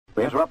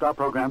We interrupt our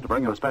program to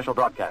bring you a special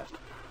broadcast.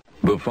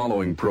 The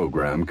following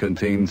program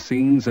contains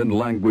scenes and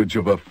language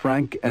of a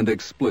frank and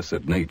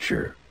explicit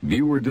nature.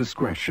 Viewer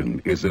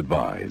discretion is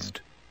advised.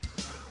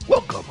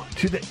 Welcome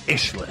to the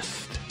Ish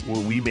List,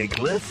 where we make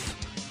lists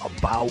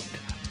about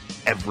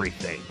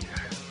everything.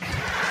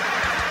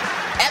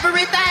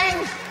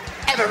 Everything?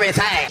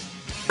 Everything.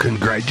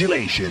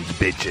 Congratulations,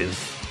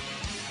 bitches.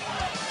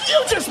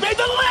 You just made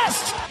the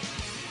list!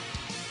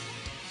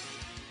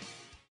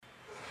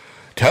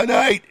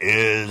 Tonight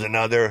is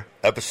another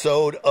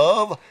episode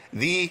of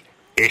the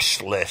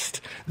Ish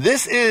List.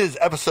 This is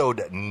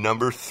episode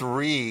number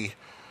 3.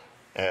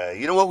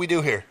 You know what we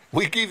do here?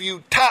 We give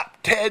you top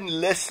 10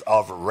 lists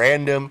of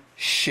random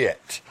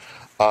shit.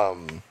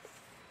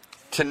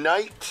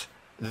 Tonight,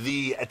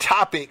 the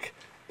topic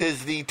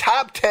is the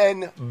top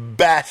 10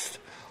 best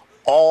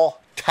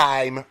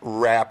all-time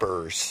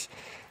rappers.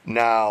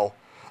 Now,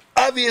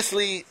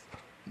 obviously,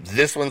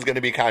 this one's going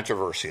to be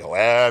controversial.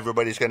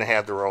 Everybody's going to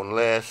have their own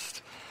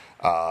list.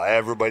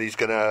 Everybody's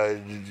going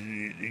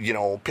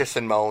to, piss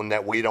and moan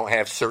that we don't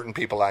have certain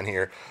people on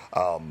here.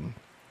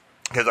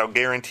 Because I'll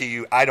guarantee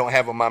you, I don't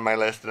have them on my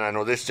list, and I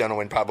know this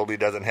gentleman probably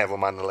doesn't have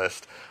them on the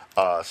list.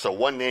 So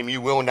one name you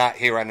will not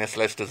hear on this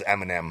list is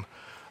Eminem.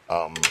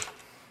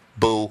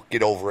 Boo,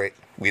 get over it.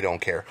 We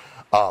don't care.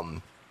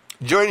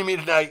 Joining me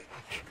tonight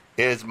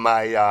is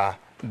my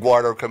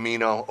Guardo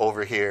Camino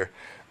over here,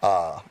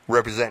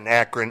 representing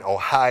Akron,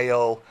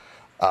 Ohio.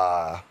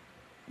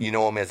 You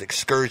know him as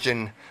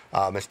Xcursion,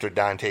 Mr.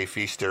 Dante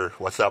Feaster.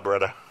 What's up,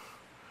 brother?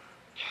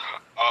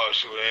 Oh,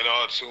 shoot, ain't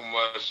all too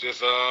much.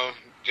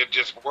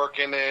 Just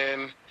working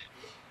and,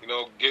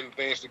 getting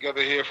things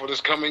together here for this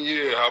coming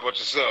year. How about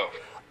yourself?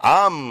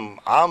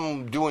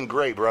 I'm doing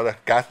great, brother.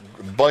 Got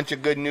a bunch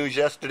of good news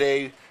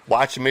yesterday.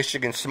 Watched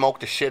Michigan smoke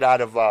the shit out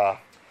of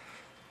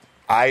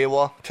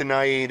Iowa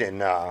tonight,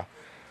 and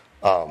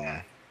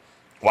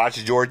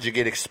watched Georgia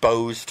get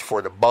exposed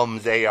for the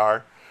bums they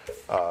are.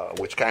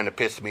 Which kind of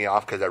pissed me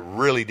off because I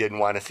really didn't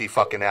want to see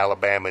fucking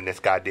Alabama in this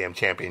goddamn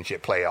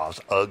championship playoffs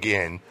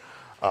again.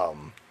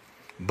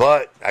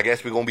 But I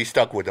guess we're going to be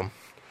stuck with them.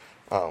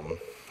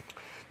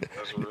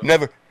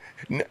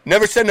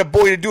 Never send a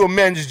boy to do a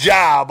men's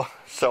job.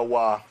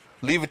 So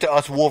leave it to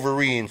us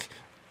Wolverines.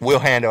 We'll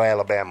handle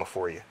Alabama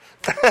for you.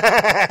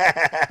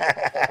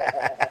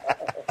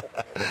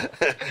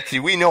 See,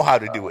 we know how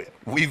to do it.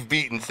 We've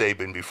beaten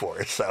Saban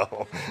before,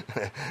 so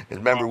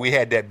remember we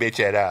had that bitch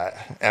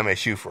at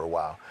MSU for a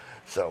while,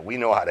 so we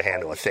know how to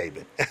handle a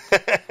Saban.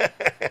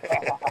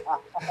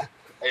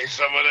 Hey,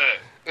 some of that.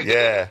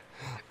 Yeah.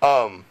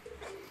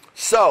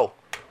 So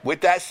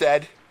with that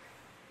said,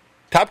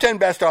 top 10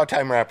 best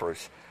all-time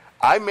rappers.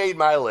 I made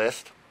my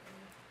list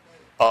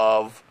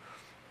of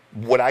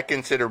what I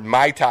consider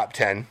my top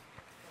 10.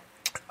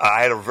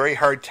 I had a very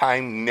hard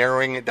time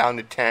narrowing it down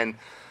to 10.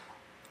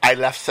 I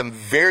left some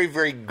very,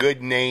 very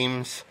good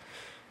names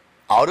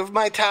out of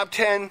my top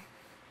 10.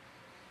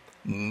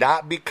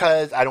 Not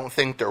because I don't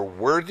think they're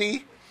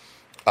worthy.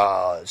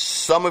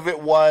 Some of it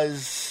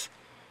was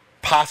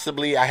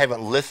possibly I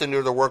haven't listened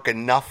to their work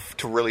enough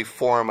to really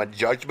form a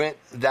judgment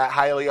that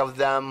highly of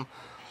them.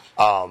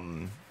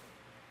 And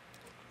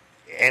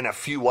a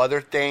few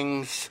other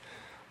things.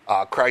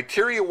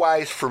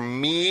 Criteria-wise, for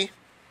me,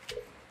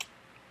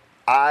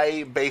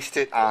 I based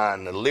it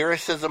on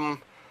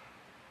lyricism,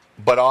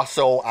 but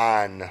also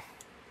on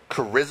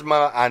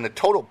charisma, on the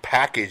total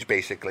package,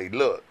 basically.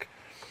 Look,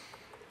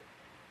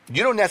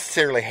 you don't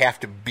necessarily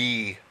have to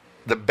be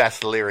the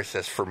best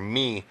lyricist for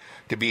me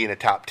to be in the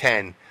top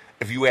 10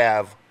 if you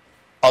have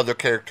other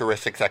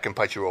characteristics that can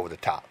put you over the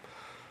top.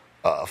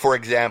 For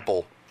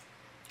example,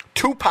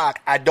 Tupac,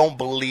 I don't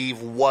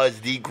believe,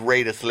 was the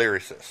greatest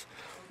lyricist,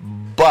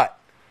 but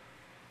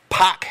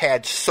Pac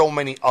had so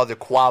many other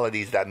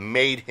qualities that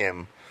made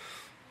him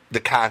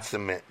the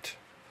consummate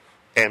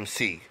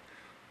MC.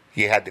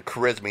 He had the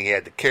charisma, he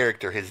had the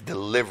character, his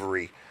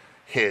delivery,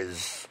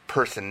 his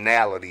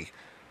personality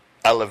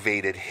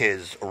elevated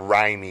his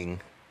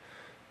rhyming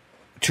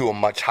to a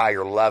much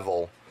higher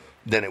level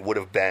than it would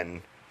have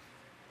been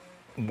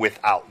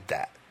without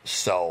that.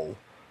 So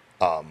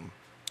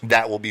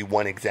that will be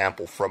one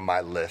example from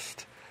my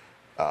list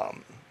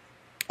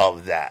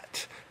of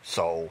that.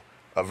 So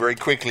very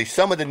quickly,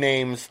 some of the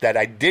names that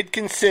I did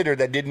consider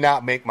that did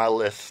not make my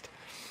list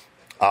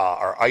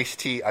are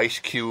Ice-T, Ice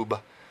Cube,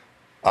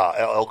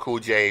 LL Cool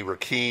J,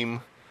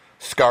 Rakim,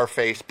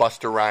 Scarface,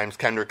 Busta Rhymes,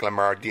 Kendrick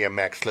Lamar,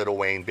 DMX, Lil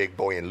Wayne, Big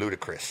Boy, and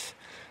Ludacris.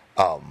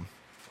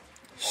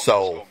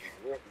 So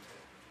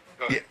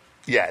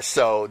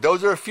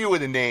those are a few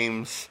of the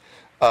names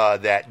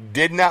that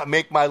did not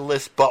make my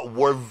list, but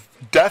were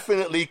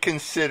definitely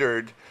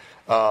considered.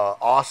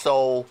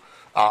 Also,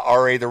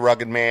 R.A. the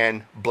Rugged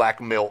Man, Black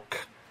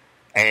Milk,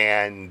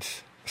 and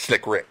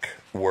Slick Rick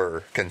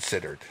were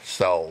considered.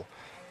 So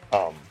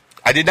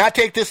I did not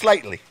take this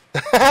lightly.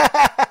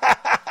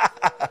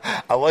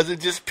 I wasn't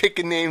just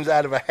picking names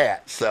out of a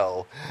hat.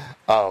 So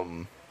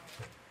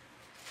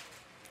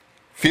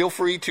feel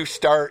free to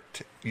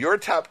start your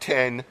top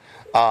 10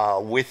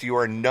 with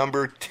your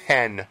number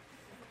 10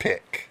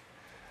 pick.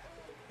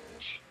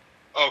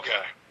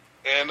 Okay.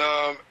 And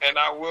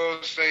I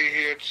will say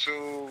here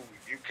too,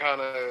 you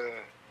kind of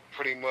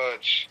pretty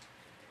much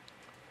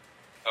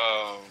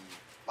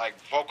like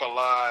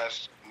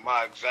vocalized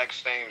my exact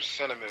same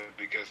sentiment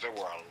because there were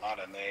a lot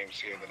of names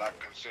here that I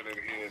considered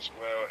here as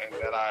well, and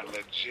that I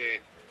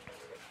legit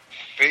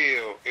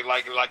feel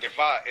like if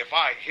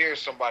I hear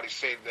somebody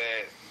say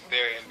that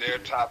they're in their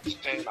top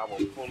 10, I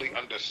will fully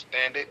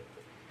understand it.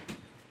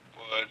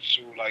 But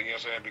you like, you know what I'm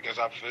saying? Because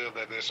I feel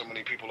that there's so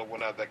many people or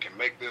whatnot that can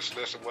make this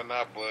list and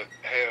whatnot, but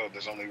hell,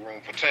 there's only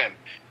room for 10.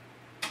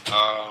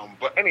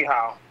 But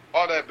anyhow,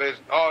 all that,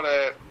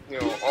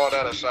 all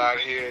that aside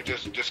here,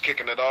 just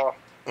kicking it off.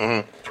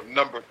 Mm-hmm.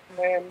 Number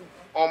 10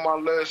 on my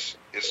list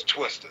is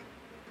Twisted.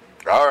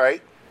 All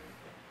right.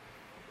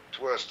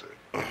 Twisted.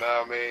 You know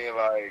what I mean?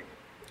 Like,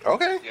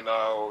 okay. You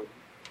know,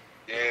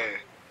 yeah.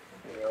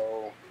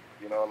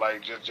 You know,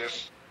 like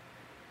just.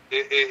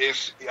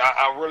 It's.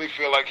 I really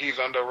feel like he's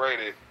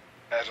underrated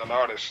as an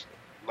artist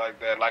like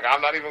that. Like,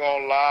 I'm not even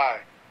gonna lie.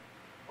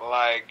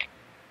 Like,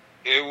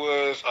 it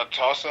was a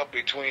toss-up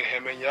between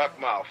him and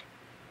Yuckmouth.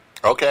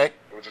 Okay.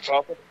 It was a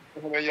toss-up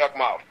between him and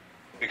Yuckmouth.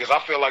 Because I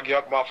feel like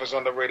Yuckmouth is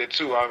underrated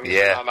too. I mean,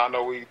 yeah. I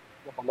know we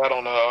that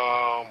on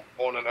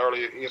an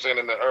earlier, you're saying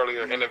in the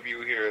earlier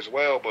interview here as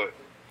well, but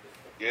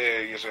yeah,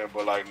 you're saying,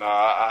 but like, nah,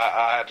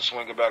 I had to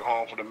swing it back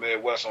home for the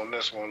Midwest on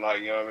this one.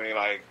 Like, you know what I mean?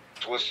 Like,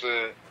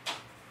 Twisted.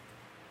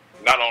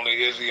 Not only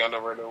is he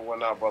underrated or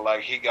whatnot, but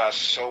like he got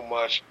so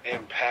much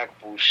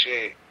impactful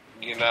shit,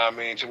 you know what I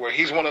mean? To where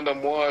he's one of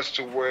them ones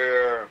to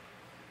where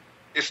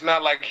it's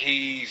not like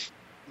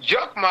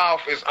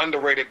Yuckmouth is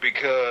underrated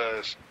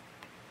because,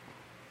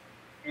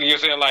 you know what I'm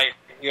saying, like,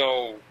 you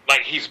know,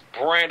 like he's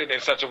branded in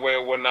such a way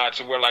or whatnot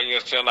to where, like, you know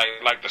what I'm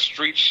saying, like the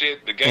street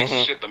shit, the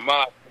gangster shit, the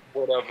mob,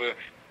 whatever,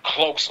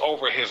 cloaks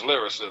over his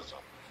lyricism.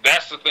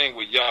 That's the thing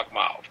with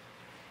Yuckmouth.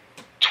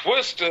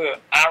 Twister,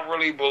 I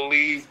really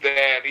believe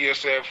that, you know,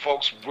 said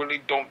folks really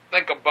don't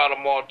think about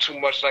him all too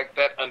much like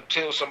that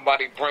until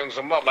somebody brings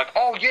him up. Like,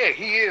 oh yeah,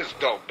 he is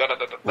dope. Da da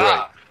da da da.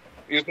 Right.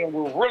 You know,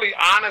 well, really,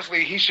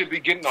 honestly, he should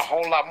be getting a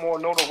whole lot more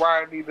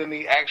notoriety than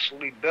he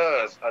actually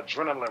does.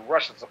 Adrenaline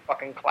Rush is a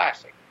fucking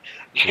classic.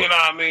 You know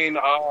what I mean?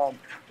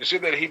 The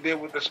shit that he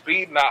did with the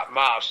Speed Knot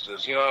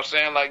Mobsters. You know what I'm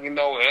saying? Like, you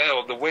know,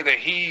 hell, the way that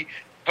he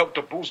helped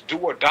to boost Do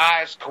or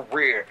Die's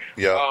career.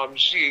 Yeah.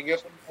 Shit, you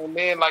know, and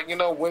then, like, you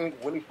know, when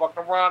he fucked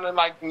around and,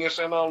 like, you know,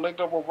 saying, linked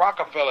up with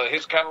Rockefeller,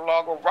 his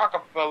catalog with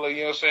Rockefeller,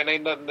 you know what I'm saying,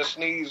 ain't nothing to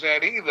sneeze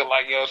at either.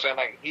 Like, you know what I'm saying,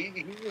 like, he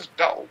is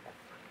dope.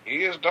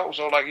 He is dope.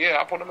 So, like, yeah,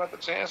 I put him at the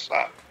 10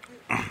 slot.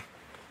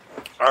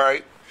 All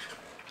right.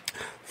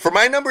 For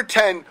my number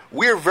 10,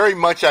 we're very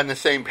much on the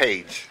same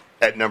page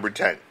at number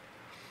 10.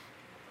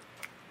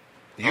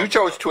 You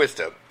chose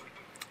Twista.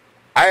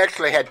 I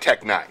actually had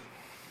Tech 9.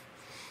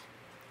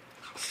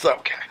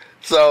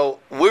 So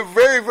we're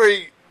very,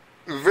 very,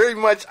 very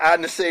much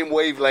on the same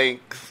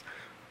wavelength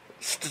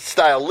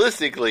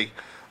stylistically.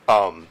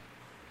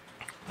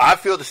 I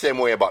feel the same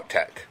way about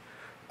Tech.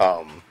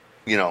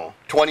 You know,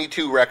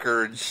 22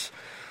 records,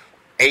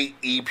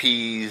 8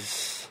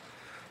 EPs,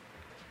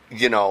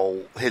 you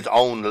know, his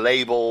own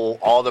label,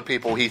 all the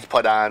people he's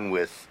put on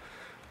with,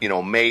 you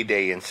know,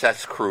 Mayday and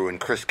Seth's Crew and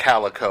Chris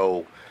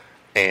Calico.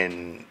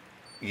 And,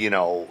 you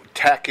know,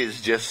 Tech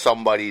is just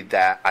somebody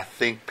that I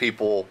think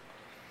people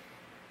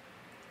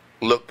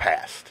look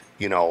past,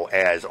 you know,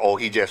 as, oh,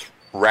 he just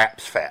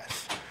raps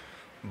fast.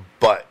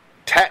 But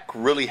Tech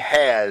really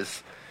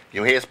has, you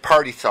know, he has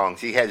party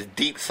songs, he has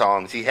deep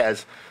songs, he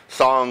has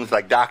songs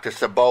like Dr.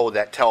 Sabot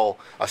that tell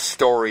a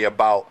story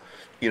about,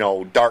 you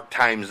know, dark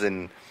times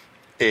in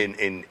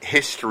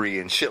history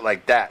and shit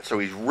like that. So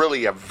he's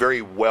really a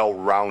very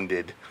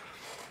well-rounded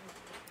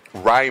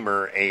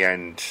rhymer,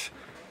 and,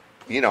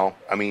 you know,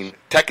 I mean,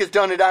 Tech has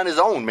done it on his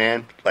own,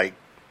 man. Like,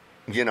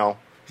 you know,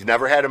 he's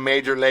never had a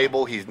major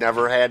label. He's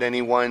never had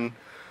anyone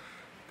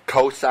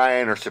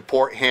co-sign or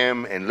support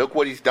him. And look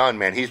what he's done,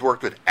 man. He's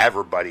worked with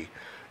everybody.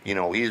 You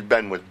know, he's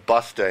been with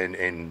Busta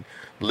and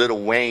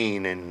Lil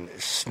Wayne and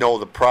Snow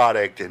the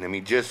Product. And, I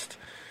mean, just,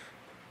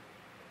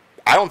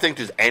 I don't think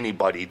there's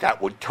anybody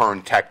that would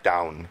turn Tech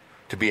down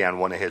to be on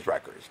one of his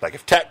records. Like,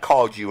 if Tech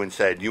called you and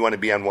said, you want to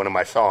be on one of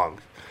my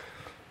songs,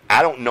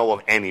 I don't know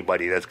of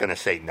anybody that's going to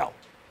say no.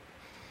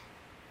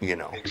 You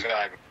know.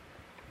 Exactly.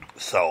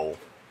 So,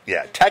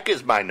 yeah, Tech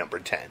is my number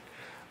 10.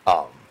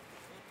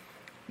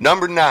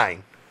 Number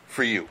 9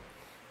 for you.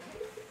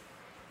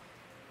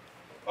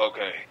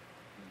 Okay.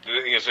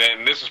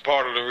 And this is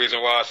part of the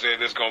reason why I said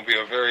this is going to be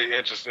a very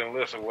interesting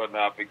list and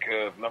whatnot,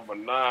 because number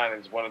 9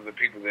 is one of the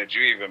people that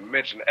you even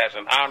mentioned as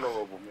an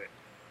honorable mention,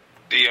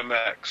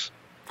 DMX.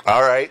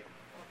 All right.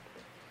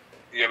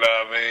 You know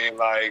what I mean?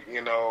 Like,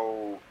 you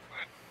know,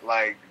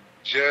 like,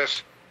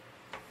 just,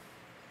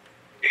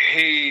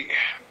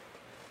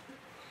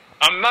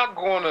 I'm not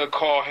going to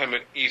call him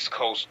an East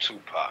Coast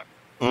Tupac.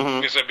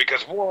 Mm-hmm. You said,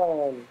 because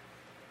one,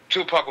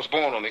 Tupac was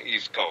born on the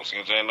East Coast. You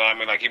know what I'm saying? I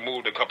mean, like, he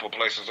moved a couple of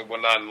places and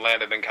whatnot and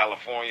landed in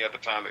California at the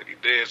time that he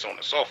did, so on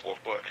and so forth.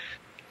 But, you know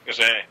what I'm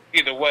saying?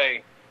 Either way, you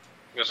know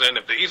what I'm saying?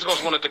 If the East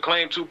Coast wanted to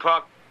claim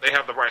Tupac, They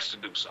have the rights to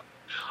do so.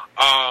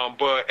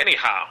 But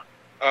anyhow,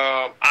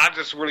 I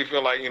just really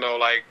feel like,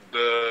 like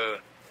the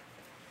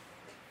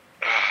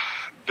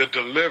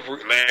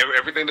delivery, man,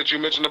 everything that you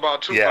mentioned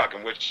about Tupac,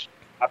 in which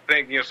I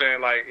think,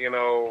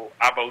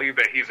 I believe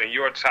that he's in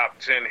your top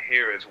 10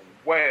 here as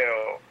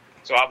well.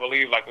 So I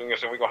believe, like, we're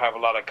going to have a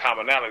lot of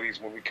commonalities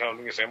when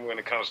when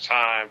it comes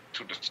time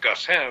to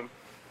discuss him,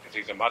 because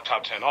he's in my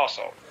top 10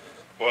 also.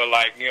 But,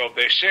 like,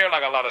 they share,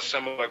 like, a lot of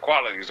similar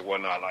qualities and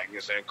whatnot, like,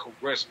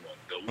 charisma,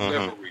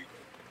 delivery.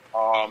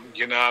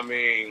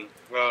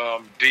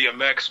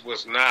 DMX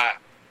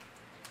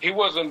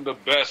wasn't the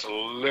best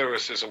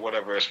lyricist or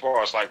whatever as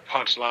far as, like,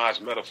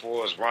 punchlines,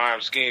 metaphors, rhyme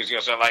schemes,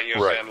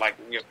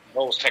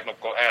 those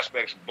technical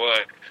aspects,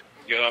 but,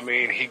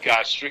 he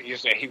got straight,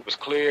 he was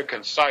clear,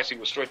 concise, he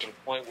was straight to the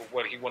point with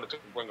what he wanted to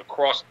bring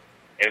across,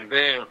 and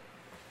then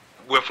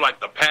with, like,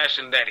 the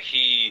passion that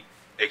he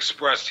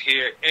expressed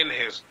here in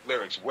his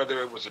lyrics,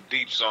 whether it was a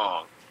deep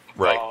song,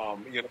 right,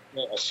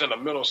 a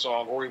sentimental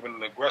song, or even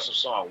an aggressive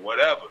song,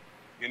 whatever.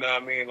 You know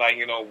what I mean? Like,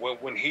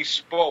 when he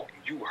spoke,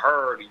 you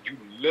heard, you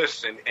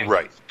listened, and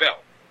you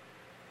felt.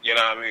 You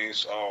know what I mean?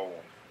 So,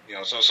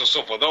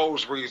 so for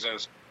those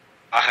reasons,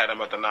 I had him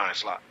at the 9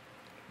 slot.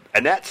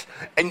 And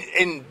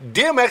and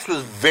DMX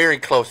was very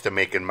close to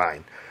making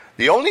mine.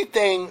 The only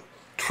thing,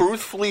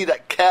 truthfully,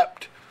 that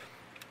kept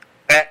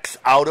X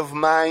out of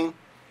mine,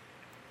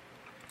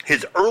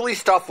 his early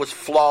stuff was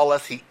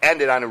flawless. He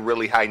ended on a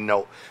really high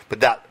note. But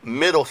that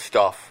middle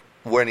stuff,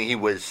 when he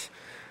was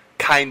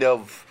kind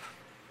of,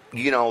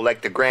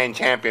 like the Grand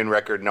Champion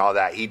record and all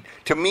that,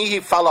 to me, he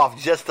fell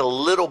off just a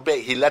little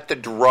bit. He let the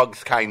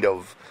drugs kind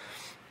of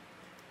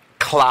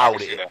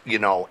cloud it,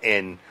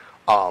 and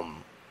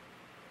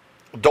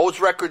those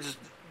records,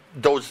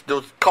 those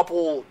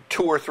couple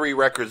 2 or 3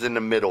 records in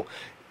the middle,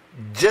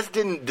 just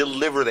didn't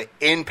deliver the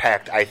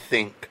impact, I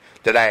think,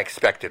 that I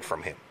expected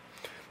from him.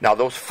 Now,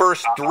 those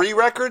first 3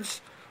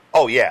 records,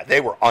 oh yeah,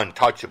 they were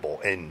untouchable,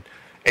 and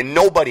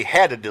nobody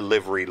had a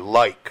delivery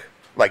like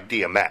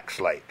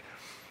DMX,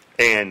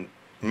 and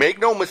make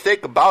no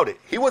mistake about it,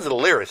 he was a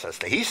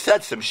lyricist. He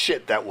said some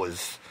shit that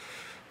was,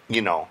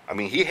 he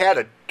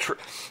had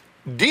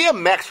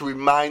DMX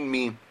remind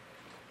me,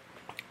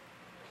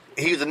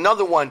 he's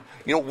another one,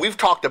 we've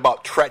talked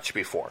about Tretch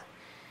before.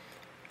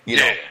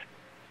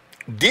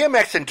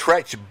 DMX and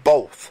Tretch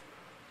both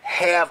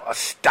have a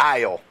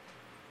style.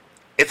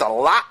 It's a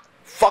lot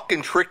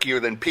fucking trickier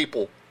than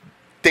people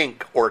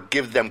think or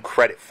give them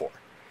credit for.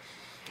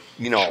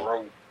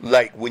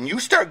 Like, when you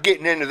start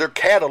getting into their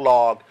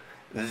catalog,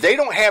 they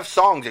don't have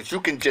songs that you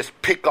can just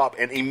pick up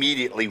and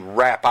immediately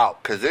rap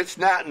out, because it's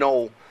not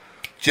no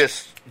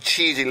just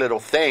cheesy little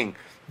thing.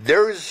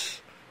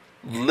 There's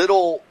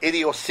little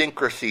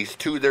idiosyncrasies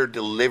to their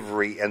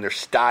delivery and their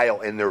style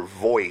and their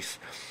voice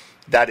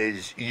that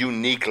is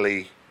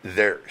uniquely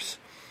theirs.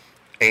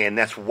 And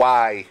that's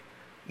why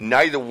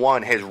neither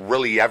one has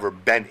really ever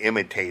been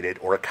imitated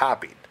or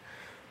copied,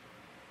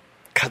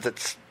 because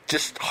it's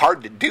just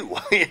hard to do.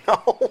 I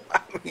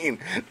mean,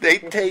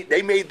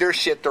 they made their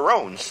shit their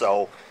own.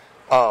 So,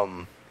 I'd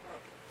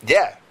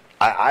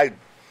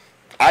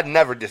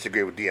never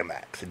disagree with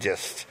DMX.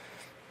 Just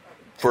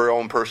for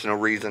own personal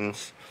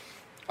reasons,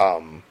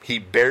 he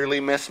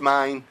barely missed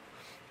mine.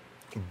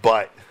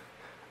 But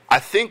I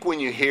think when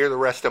you hear the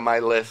rest of my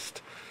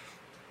list,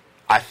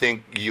 I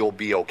think you'll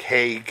be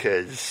okay,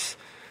 because,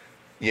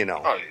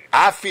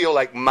 I feel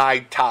like my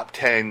top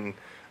 10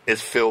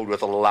 is filled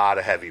with a lot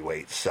of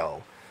heavyweights.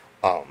 So,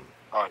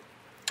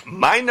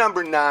 my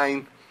number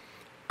 9,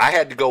 I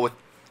had to go with,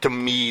 to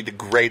me, the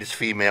greatest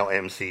female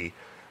MC.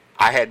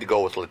 I had to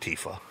go with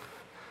Latifah.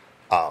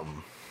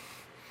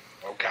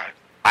 Okay.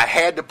 I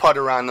had to put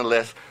her on the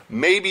list.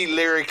 Maybe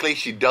lyrically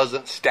she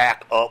doesn't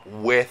stack up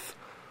with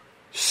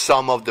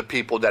some of the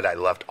people that I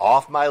left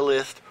off my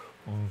list,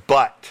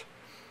 but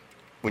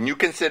when you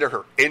consider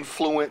her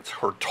influence,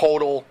 her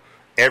total,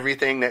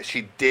 everything that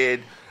she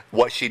did,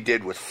 what she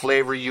did with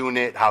Flavor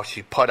Unit, how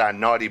she put on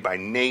Naughty by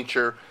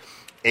Nature,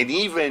 and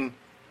even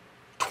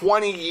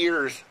 20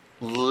 years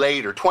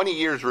later, 20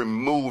 years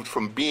removed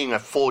from being a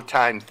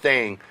full-time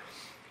thing,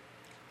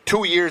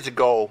 2 years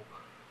ago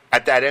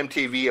at that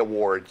MTV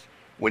Awards,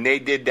 when they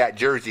did that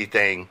Jersey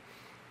thing,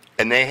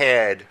 and they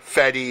had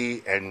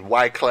Fetty and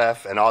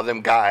Wyclef and all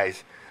them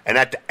guys, and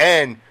at the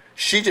end,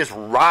 she just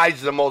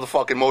rides the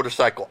motherfucking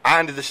motorcycle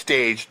onto the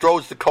stage,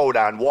 throws the coat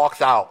on,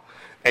 walks out,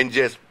 and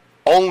just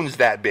owns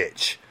that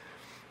bitch.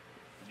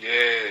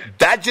 Yeah.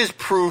 That just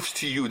proves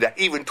to you that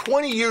even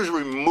 20 years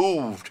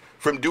removed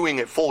from doing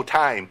it full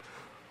time,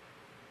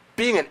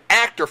 being an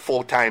actor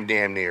full time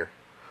damn near,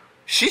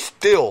 she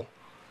still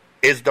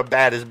is the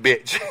baddest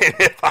bitch in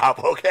hip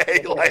hop,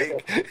 okay?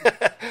 Like,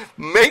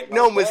 make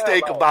no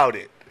mistake about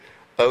it,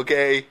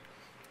 okay?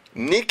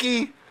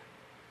 Nicki,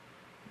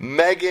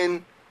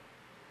 Megan,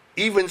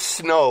 even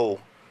Snow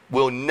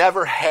will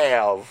never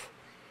have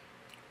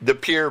the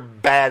pure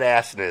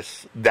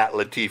badassness that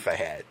Latifah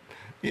had,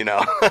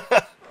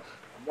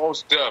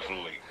 Most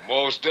definitely.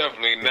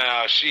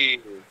 Now, she,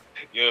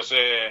 you know what I'm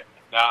saying?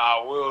 Now,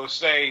 I will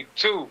say,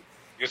 too,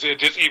 You said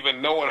just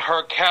even knowing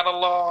her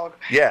catalog.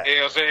 Yeah. You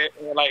know what I'm saying?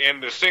 Like,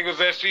 and the singles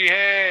that she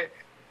had.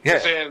 Yeah. You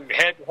saying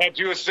had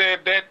you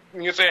said that,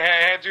 you said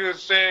had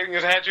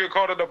you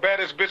called her the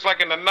baddest bitch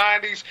like in the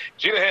 90s,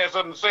 she'd have had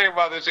something to say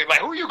about this shit. Like,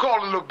 who you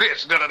calling a little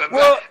bitch?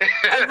 Well,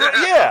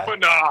 yeah.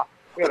 But nah.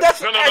 But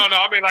that's, no.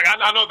 I mean, like,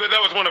 I know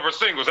that was one of her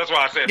singles. That's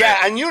why I said yeah,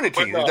 that. and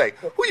Unity. It's like,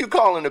 who you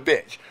calling a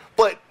bitch?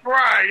 But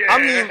right, yeah. I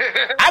mean,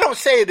 I don't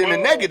say it in a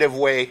negative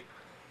way.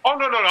 Oh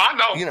no, I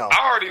know. You know.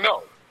 I already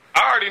know.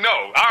 I already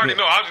know.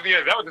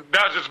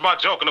 That was just my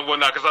joking and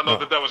whatnot because I know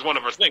that was one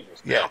of her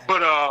singles. Yeah.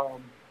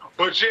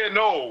 But yeah,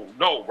 no,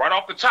 right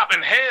off the top.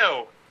 And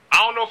hell,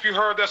 I don't know if you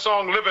heard that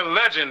song "Living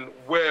Legend"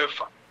 with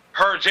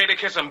her,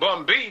 Jadakiss, and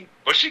Bun B,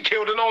 but she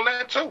killed it on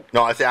that too.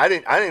 No, I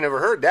didn't ever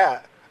heard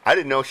that. I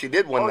didn't know she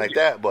did one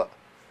that. But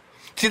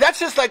see, that's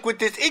just like with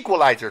this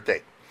Equalizer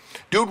thing,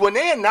 dude. When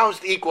they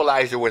announced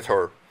Equalizer with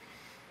her,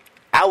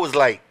 I was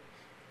like,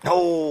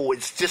 no,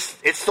 it's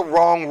the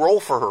wrong role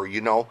for her, you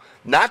know.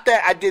 Not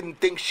that I didn't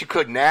think she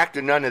couldn't act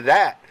or none of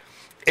that.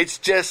 It's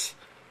just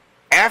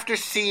after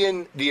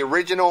seeing the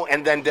original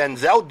and then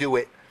Denzel do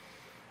it,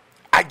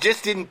 I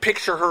just didn't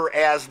picture her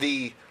as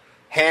the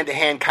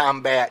hand-to-hand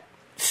combat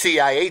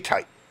CIA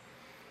type.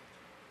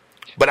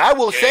 But I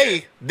will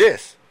say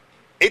this.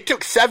 It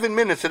took 7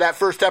 minutes of that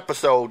first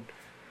episode,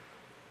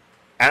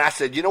 and I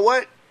said, you know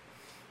what?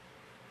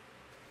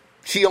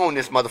 She owned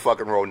this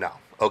motherfucking role now,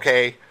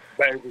 okay?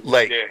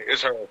 Like, yeah,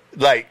 it's her.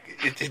 Like,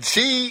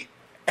 she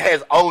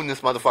has owned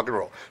this motherfucking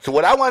role. So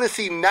what I want to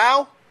see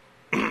now,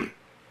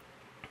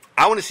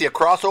 I want to see a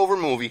crossover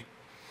movie.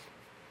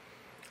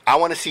 I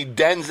want to see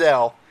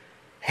Denzel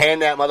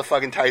hand that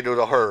motherfucking title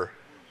to her.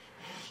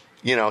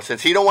 You know,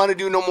 since he don't want to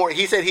do no more,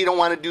 he said he don't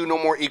want to do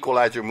no more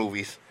Equalizer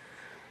movies.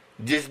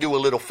 Just do a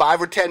little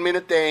 5 or 10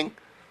 minute thing.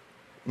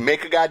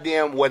 Make a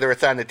goddamn, whether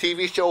it's on the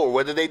TV show or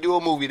whether they do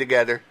a movie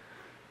together.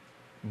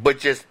 But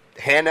just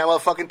hand that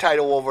motherfucking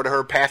title over to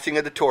her, passing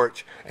of the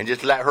torch, and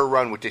just let her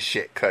run with this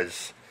shit.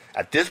 Because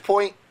at this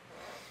point,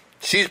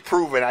 she's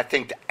proven, I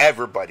think, to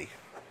everybody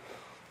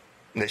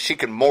that she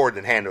can more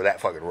than handle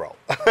that fucking role.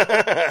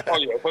 Oh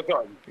yeah, for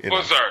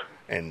certain.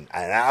 And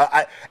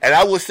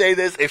I will say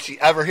this: if she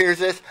ever hears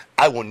this,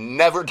 I will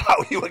never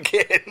doubt you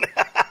again.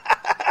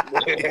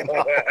 You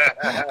know?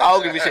 I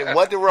don't give a shit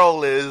what the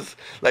role is.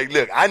 Like,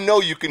 look, I know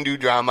you can do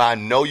drama. I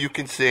know you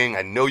can sing.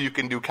 I know you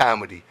can do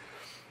comedy.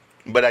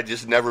 But I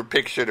just never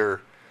pictured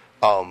her,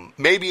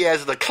 maybe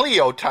as the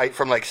Cleo type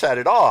from like Set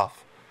It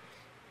Off.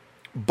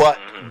 But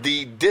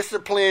the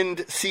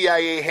disciplined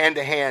CIA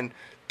hand-to-hand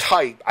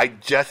type, I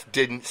just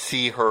didn't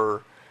see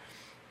her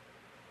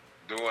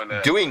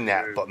doing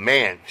that. But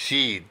man,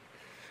 she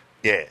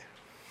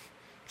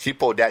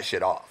pulled that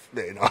shit off,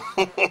 you know.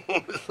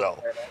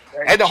 So,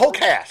 and the whole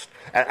cast,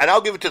 and I'll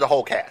give it to the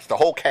whole cast. The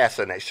whole cast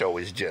on that show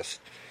is just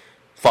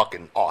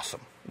fucking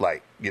awesome.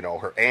 Like, you know,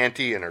 her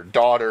auntie and her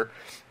daughter.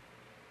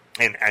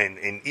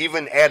 And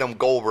even Adam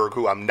Goldberg,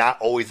 who I'm not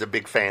always a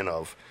big fan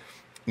of,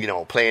 you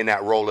know, playing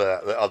that role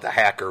of the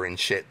hacker and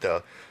shit,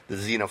 the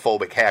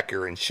xenophobic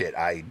hacker and shit.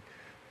 I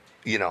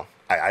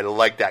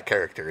like that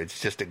character. It's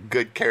just a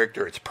good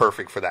character. It's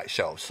perfect for that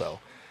show. So,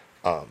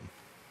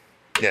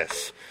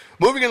 yes.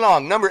 Moving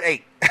along, number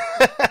 8.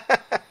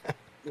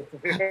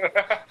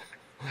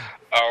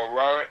 All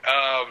right.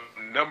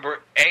 Number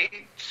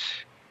 8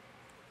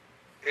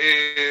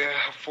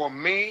 for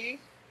me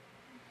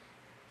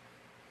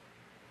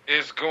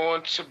is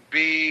going to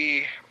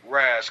be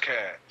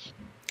Razzcast.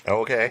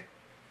 Okay.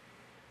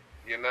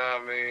 You know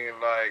what I mean?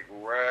 Like,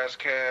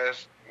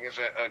 Razzcast is,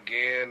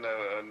 again,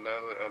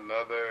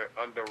 another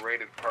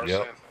underrated person.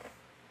 Yep.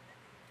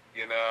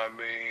 You know what I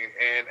mean?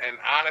 And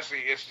honestly,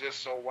 it's just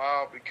so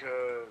wild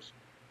because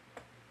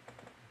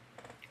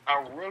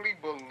I really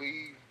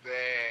believe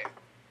that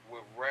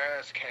with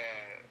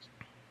Razzcast,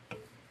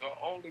 the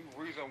only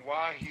reason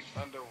why he's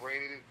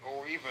underrated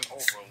or even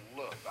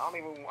overlooked, I don't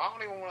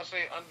even want to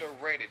say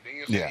underrated,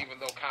 even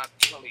though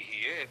constantly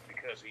he is,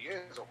 because he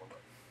is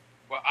overlooked.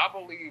 But I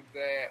believe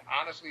that,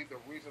 honestly, the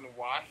reason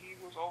why he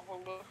was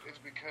overlooked is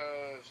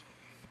because,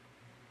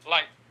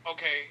 like,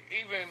 okay,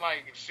 even,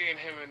 like, seeing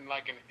him in,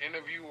 like, an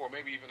interview or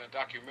maybe even a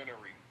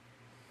documentary,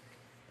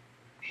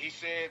 he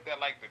said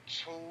that, like, the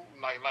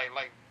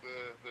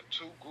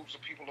two groups of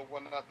people or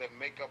whatnot that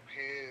make up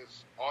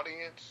his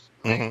audience,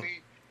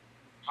 mainly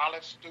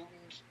college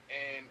students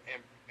and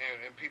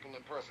people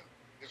in prison.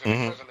 Is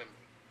in prison.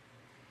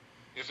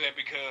 You said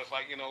because,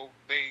 like, you know,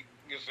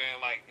 you're saying,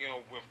 like, you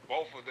know, with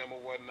both of them or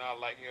whatnot,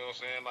 like, you know what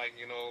I'm saying, like,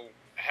 you know,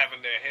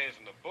 having their heads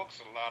in the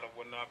books a lot or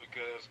whatnot,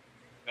 because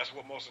that's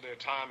what most of their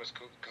time is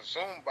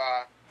consumed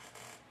by.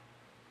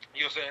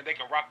 You know what I'm saying? They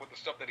can rock with the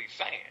stuff that he's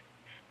saying.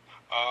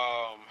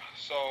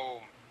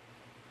 So,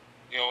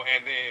 you know,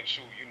 and then,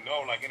 shoot, you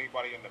know, like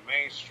anybody in the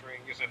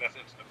mainstream, you said that's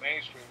into the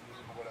mainstream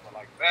music or whatever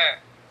like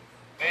that,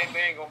 they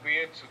ain't gonna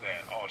be into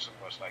that all too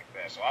much like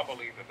that. So I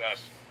believe that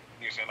that's,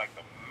 you're saying, like,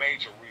 the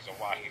major reason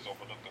why he's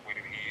overlooked the way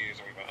that he is,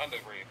 or even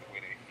underrated the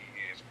way that he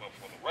is. But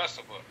for the rest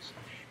of us,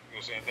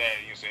 you're saying that,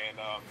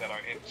 that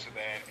are into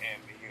that, and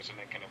you're saying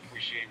that can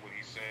appreciate what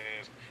he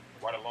says,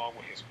 right along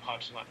with his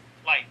punchline.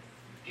 Like,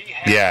 he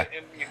has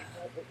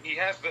he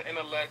has the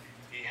intellect,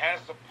 he has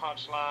the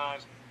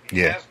punchlines, he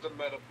has the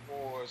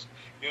metaphors.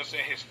 You know what I'm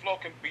saying? His flow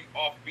can be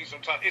offbeat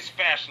sometimes. It's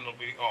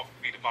fashionably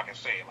offbeat, if I can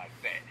say it like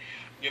that.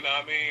 You know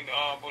what I mean?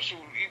 But shoot,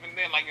 even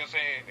then, like you're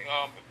saying,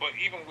 but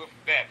even with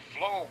that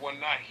flow, when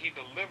not he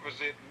delivers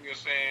it, you're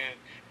saying,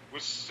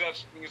 with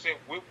such, you're saying,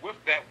 with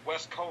that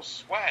West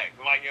Coast swag,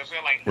 like you're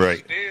saying, like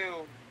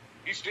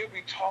he still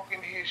be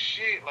talking his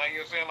shit, like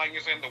you're saying,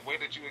 the way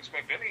that you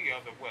expect any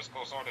other West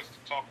Coast artist to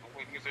talk, the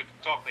way you said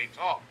to talk, they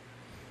talk.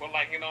 But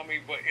like, you know what I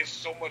mean? But it's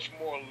so much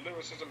more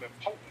lyricism and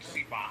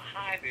potency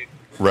behind it.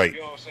 Right.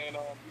 You know what I'm saying?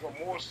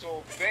 More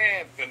so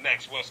than the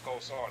next West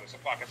Coast artist,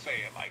 if I can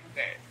say it like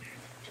that.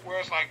 To where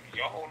it's like,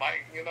 yo,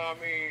 like, you know what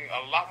I mean?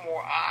 A lot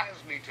more eyes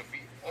need to be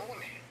on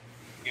him.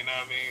 You know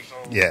what I mean? So,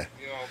 yeah.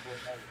 You know, but,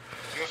 like,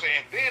 you know what I'm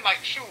saying? Then,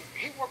 like, shoot,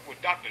 he worked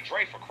with Dr.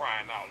 Dre for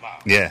crying out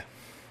loud. Yeah.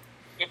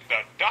 If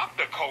the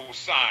Dr.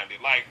 co-signed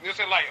it, like, you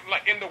know,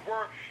 like in the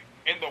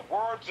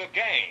words of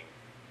Game.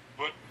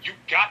 But you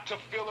got to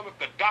feel him if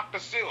the doctor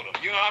sealed him.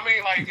 You know what I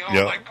mean? Like, you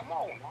know, like, come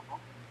on.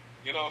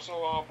 You know,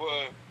 so,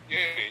 but, yeah,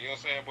 you know what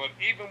I'm saying? But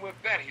even with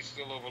that, he's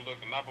still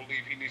overlooked, and I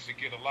believe he needs to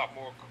get a lot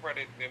more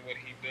credit than what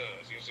he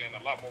does. You know what I'm saying?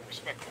 A lot more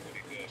respect for what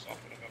he does. So I'm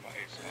putting him in my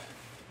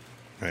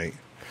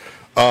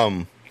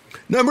Right.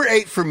 Number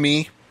 8 for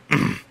me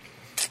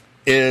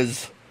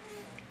is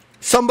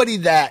somebody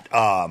that,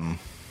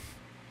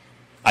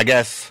 I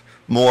guess,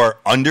 more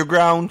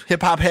underground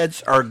hip-hop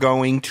heads are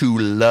going to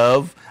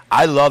love.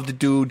 I love the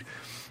dude.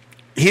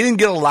 He didn't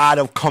get a lot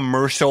of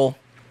commercial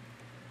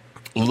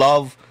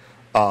love.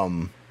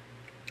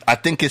 I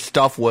think his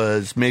stuff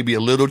was maybe a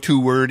little too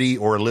wordy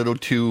or a little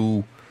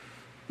too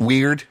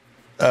weird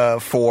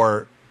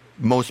for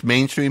most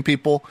mainstream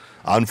people.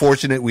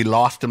 Unfortunately, we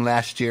lost him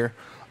last year.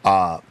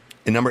 And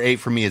number 8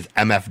 for me is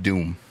MF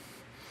Doom.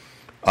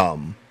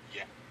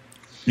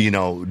 You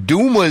know,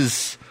 Doom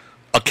was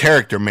a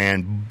character,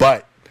 man.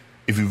 But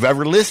if you've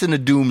ever listened to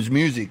Doom's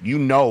music, you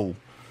know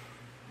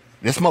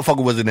this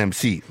motherfucker was an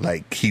MC.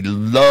 Like, he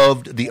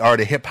loved the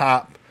art of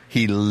hip-hop.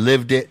 He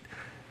lived it.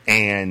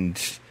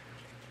 And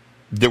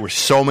there were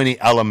so many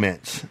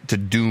elements to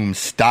Doom's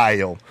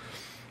style.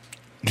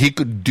 He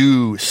could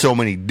do so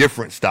many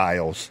different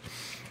styles,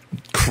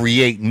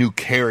 create new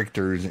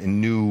characters and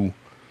new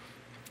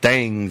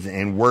things,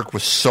 and work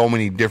with so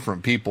many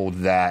different people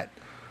that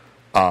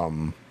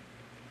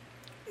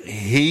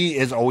he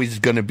is always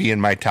going to be in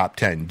my top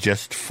 10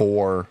 just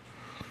for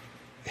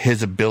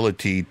his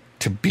ability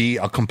to be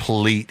a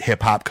complete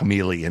hip-hop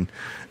chameleon,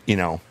 you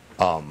know,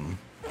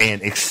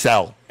 and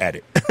excel at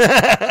it,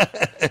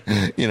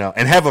 you know,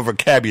 and have a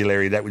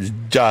vocabulary that was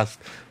just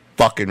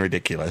fucking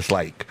ridiculous.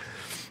 Like,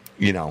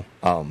 you know,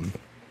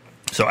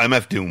 so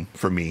MF Doom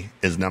for me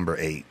is number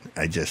 8.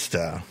 I just,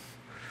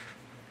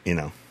 you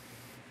know,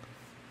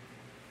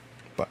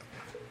 but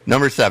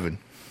number 7.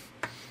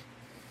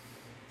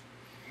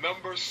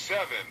 Number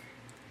 7.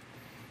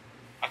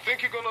 I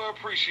think you're going to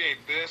appreciate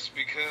this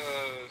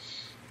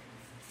because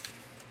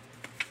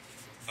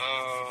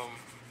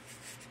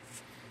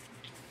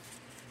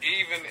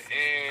even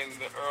in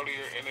the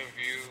earlier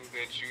interview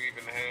that you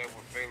even had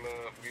with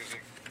Fela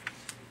Music,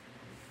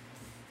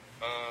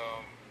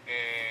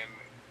 and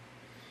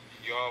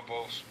y'all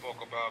both spoke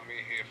about me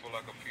here for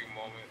like a few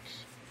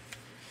moments,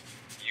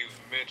 you've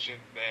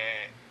mentioned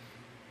that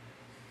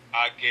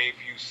I gave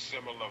you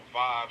similar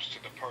vibes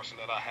to the person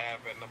that I have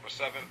at number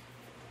 7,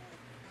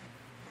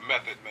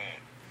 Method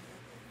Man.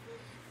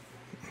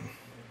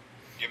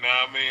 You know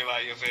what I mean?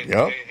 Like you said,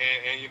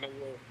 and you know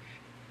what?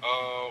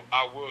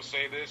 I will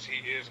say this: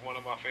 he is one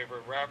of my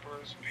favorite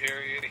rappers.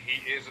 Period.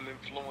 He is an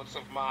influence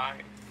of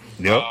mine.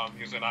 Yep.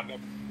 You said I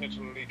never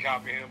intentionally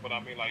copy him, but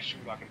I mean, like,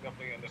 shoot, I can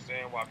definitely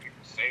understand why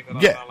people say that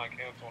I sound like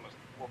him. So on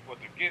but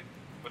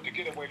to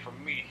get away from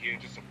me here,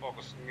 just to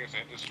focus, you know,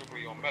 just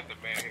strictly on Method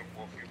Man here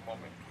for a few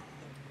moments,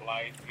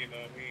 like, you know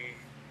what I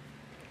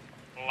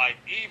mean? Like,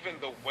 even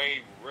the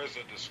way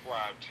RZA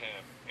described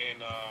him in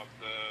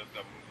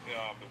the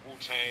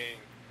Wu-Tang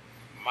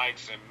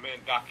Mics and Men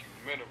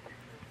documentary,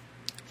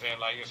 saying,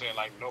 like, you're saying,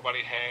 like,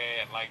 nobody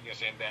had, like, you're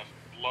saying, that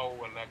flow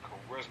and that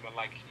charisma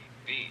like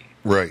he did.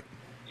 Right.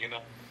 You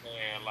know,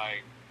 and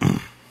like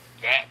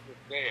that was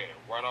there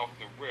right off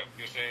the rip.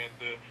 You're saying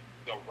the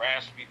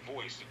raspy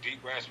voice, the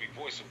deep raspy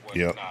voice of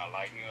whatnot,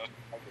 like, you know,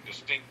 like a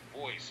distinct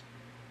voice.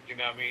 You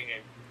know what I mean?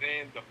 And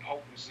then the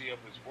potency of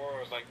his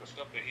words, like the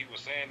stuff that he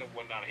was saying and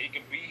whatnot. He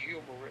can be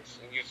humorous,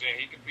 and you're saying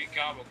he can be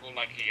comical,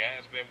 like he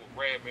has been with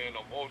Redman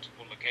on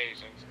multiple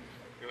occasions.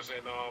 You're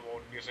saying,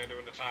 you're saying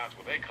during the times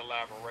where they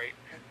collaborate.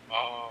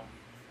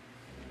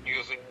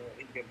 You're saying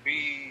he can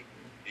be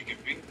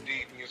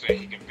deep. You're saying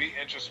he can be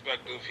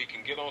introspective. He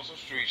can get on some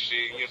street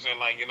shit. You're saying,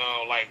 like, you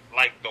know,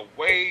 like the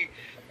way.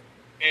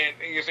 And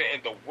you're saying,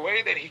 and the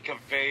way that he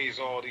conveys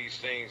all these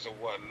things and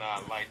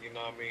whatnot, like, you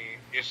know what I mean,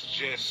 it's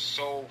just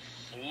so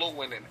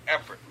fluent and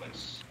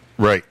effortless.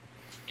 Right.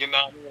 You know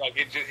what I mean? Like,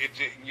 it just,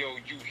 you know,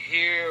 you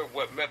hear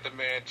what Method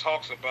Man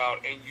talks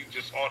about, and you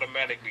just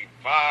automatically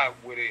vibe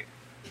with it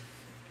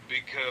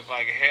because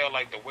like hell,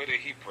 like the way that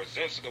he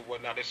presents it and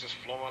whatnot, it's just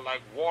flowing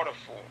like water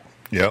for him.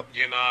 Yep.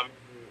 You know what I mean?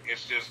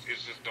 It's just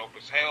dope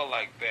as hell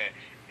like that.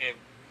 And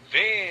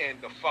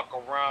then to fuck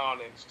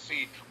around and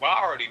see, well,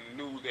 I already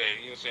knew that, you know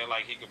what I'm saying,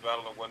 like he could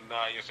battle and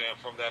whatnot, you know what I'm saying,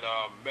 from that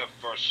Meth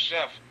vs.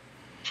 Chef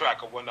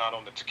track or whatnot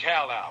on the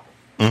Tikal album.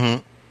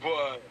 Mm-hmm.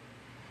 But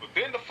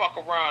then to fuck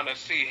around and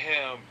see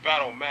him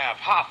battle Mav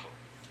Hoffa.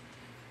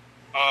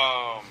 You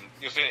know what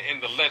I'm saying, in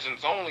the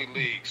Legends Only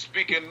League.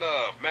 Speaking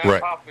of, Mav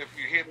Hoffa, if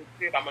you hear this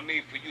shit, I'm going to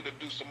need for you to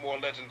do some more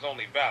Legends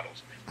Only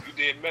battles. You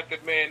did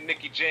Method Man,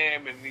 Nicky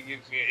Jam, and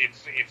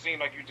it seemed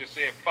like you just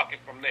said fuck it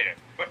from there.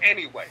 But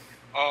anyway,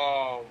 you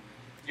know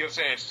what I'm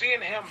saying,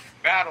 seeing him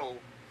battle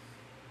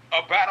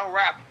a battle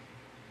rapper,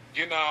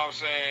 you know what I'm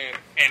saying,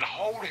 and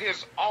hold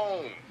his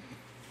own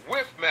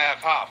with Mav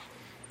Hoffa.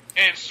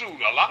 And shoot,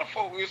 a lot of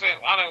folks, you know,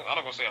 I'm not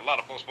going to say a lot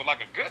of folks, but like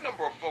a good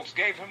number of folks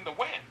gave him the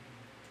win.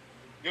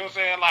 You know what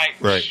I'm saying?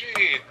 Like,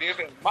 shit,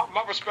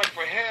 my respect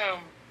for him,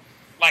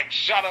 like,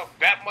 shot up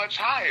that much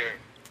higher.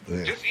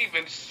 Yeah. Just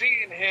even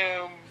seeing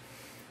him,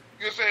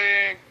 you know what I'm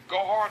saying, go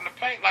hard in the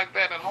paint like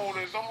that and hold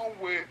his own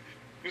with, you know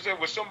what I'm saying,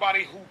 with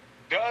somebody who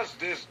does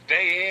this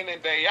day in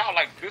and day out.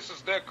 Like, this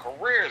is their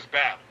career's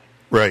battle.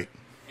 Right.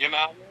 You know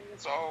what I mean?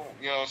 So,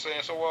 you know what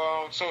I'm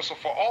saying? So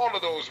for all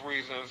of those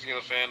reasons, you know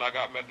what I'm saying, I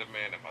got Method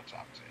Man in my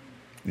top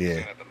 10.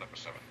 Yeah. At the number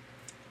 7.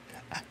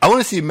 I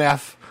want to see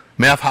Mav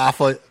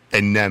Hoffa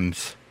and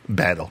Nems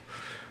battle.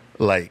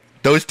 Like,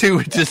 those two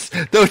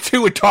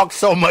would talk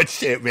so much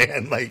shit,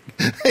 man. Like,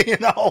 you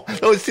know,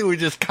 those two were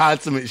just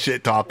consummate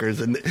shit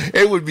talkers, and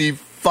it would be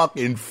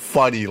fucking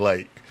funny.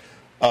 Like,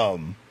 I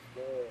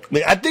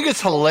think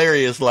it's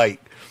hilarious. Like,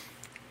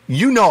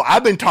 you know,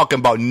 I've been talking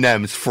about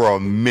Nems for a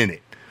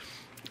minute.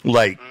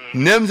 Like,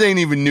 Nems ain't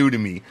even new to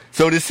me.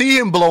 So to see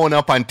him blowing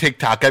up on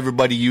TikTok,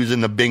 everybody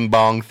using the Bing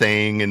Bong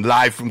thing and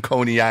live from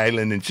Coney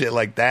Island and shit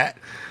like that,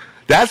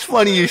 that's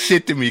funny as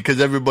shit to me, because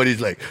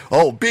everybody's like,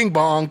 oh, Bing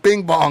Bong,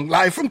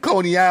 live from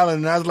Coney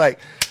Island. And I was like,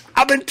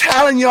 I've been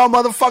telling y'all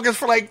motherfuckers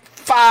for like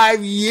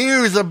 5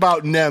 years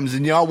about Nems,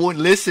 and y'all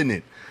wouldn't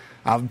listen.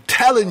 I'm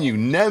telling you,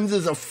 Nems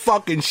is a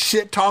fucking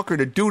shit talker.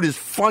 The dude is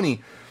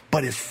funny,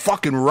 but his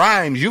fucking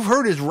rhymes, you've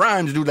heard his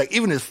rhymes, dude, like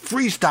even his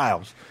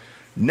freestyles.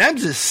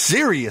 Nems is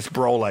serious,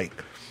 bro. Like,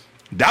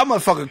 that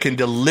motherfucker can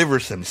deliver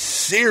some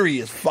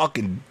serious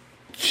fucking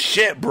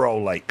shit, bro.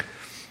 Like,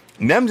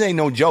 Nems ain't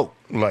no joke.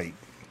 Like,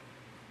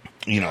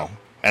 you know.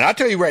 And I'll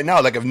tell you right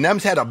now, like, if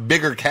Nems had a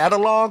bigger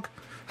catalog,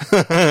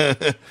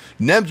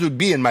 Nems would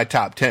be in my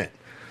top 10.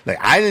 Like,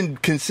 I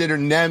didn't consider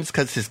Nems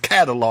because his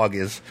catalog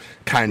is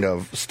kind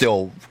of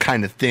still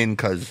kind of thin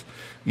because,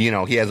 you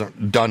know, he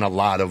hasn't done a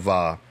lot of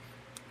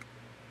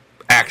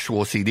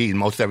actual CDs.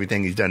 Most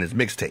everything he's done is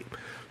mixtape.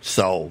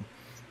 So,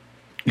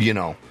 you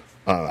know,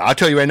 I'll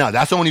tell you right now,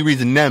 that's the only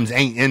reason Nems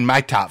ain't in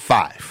my top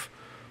 5,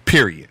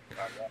 period.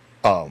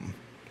 But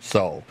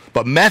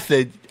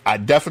Method, I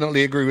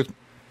definitely agree with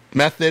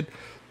Method,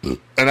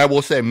 and I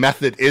will say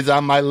Method is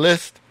on my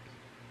list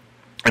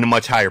in a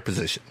much higher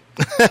position.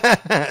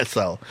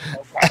 So,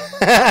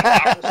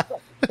 I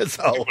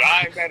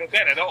ain't mad at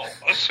that at all.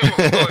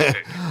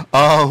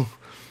 Sure,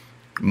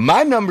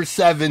 my number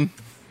 7,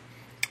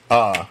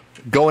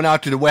 going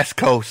out to the West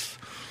Coast,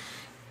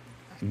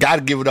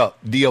 gotta give it up,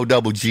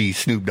 D.O.G.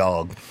 Snoop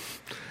Dogg.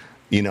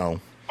 You know,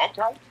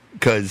 okay,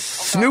 because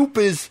Snoop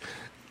is,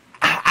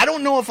 I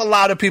don't know if a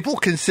lot of people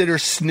consider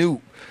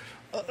Snoop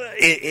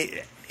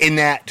in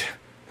that,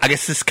 I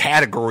guess, this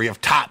category of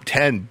top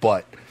 10,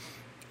 but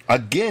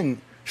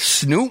again,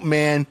 Snoop,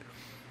 man,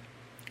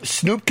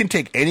 Snoop can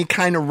take any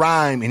kind of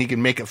rhyme and he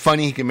can make it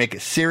funny, he can make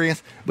it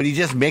serious, but he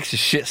just makes the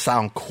shit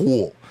sound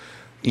cool,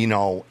 you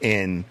know.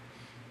 And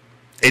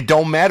it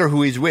don't matter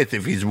who he's with,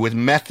 if he's with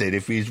Method,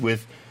 if he's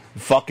with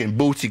fucking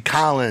Bootsy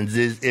Collins,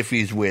 if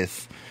he's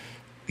with,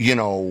 you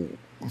know,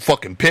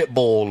 fucking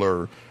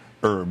Pitbull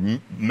or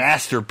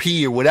Master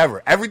P or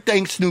whatever.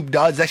 Everything Snoop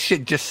does, that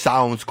shit just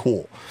sounds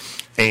cool.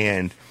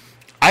 And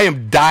I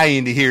am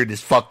dying to hear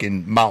this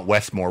fucking Mount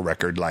Westmore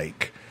record.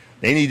 Like,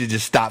 they need to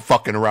just stop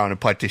fucking around and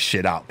put this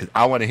shit out, because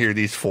I want to hear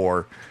these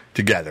 4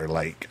 together.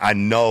 Like, I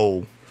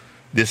know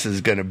this is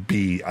going to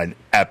be an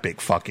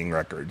epic fucking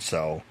record.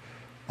 So,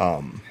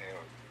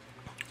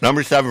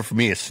 number 7 for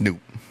me is Snoop,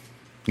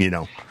 you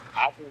know.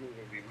 I wouldn't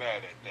even be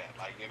mad at that.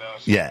 Like, you know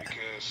what I'm Yeah. saying?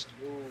 Because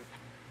Snoop,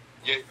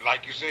 yeah,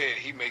 like you said,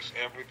 he makes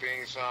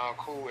everything sound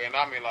cool. And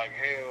I mean, like,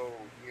 hell,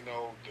 you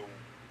know,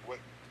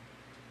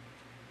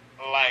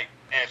 like,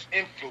 as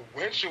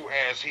influential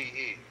as he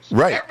is.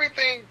 Right.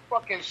 Everything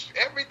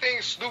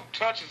Snoop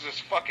touches is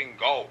fucking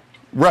gold.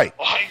 Right.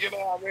 Like, you know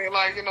what I mean?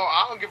 Like, you know,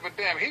 I don't give a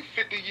damn. He's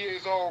 50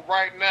 years old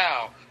right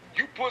now.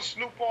 You put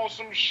Snoop on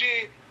some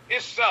shit,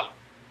 it's selling.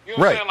 You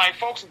know what I'm saying? Like,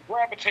 folks are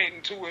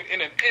gravitating to it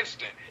in an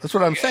instant. That's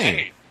what I'm saying.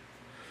 Hey,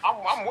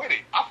 I'm with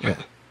it. I feel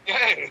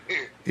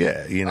it.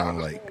 Yeah, you know,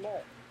 like,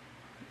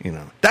 you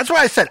know. That's why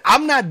I said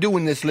I'm not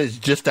doing this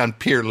list just on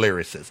pure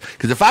lyricists.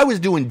 Because if I was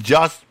doing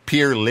just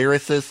pure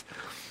lyricists,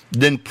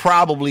 then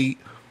probably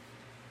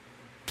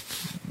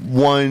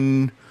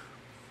 1,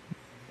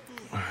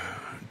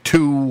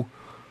 2,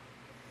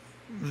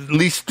 at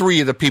least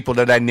 3 of the people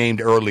that I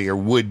named earlier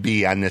would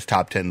be on this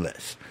top 10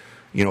 list.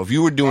 You know, if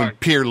you were doing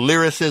pure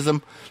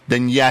lyricism,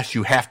 then yes,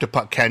 you have to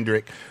put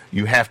Kendrick,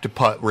 you have to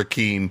put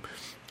Rakim,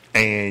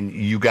 and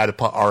you got to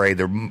put R.A.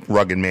 the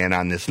Rugged Man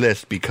on this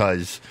list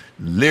because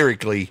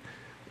lyrically,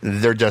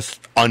 they're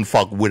just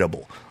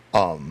unfuckwittable.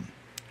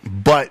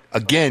 But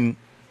again,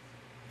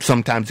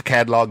 sometimes the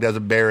catalog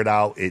doesn't bear it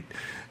out.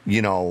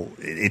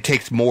 It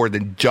takes more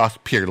than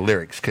just pure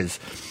lyrics because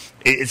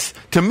it's,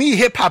 to me,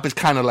 hip hop is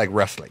kind of like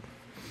wrestling.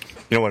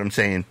 You know what I'm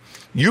saying?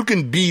 You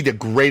can be the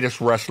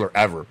greatest wrestler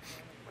ever,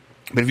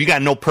 but if you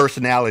got no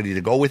personality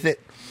to go with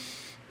it,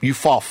 you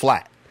fall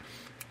flat.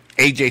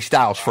 AJ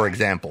Styles, for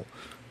example,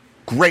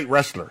 great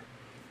wrestler,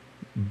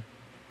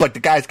 but the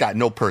guy's got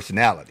no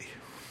personality.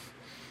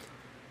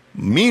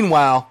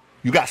 Meanwhile,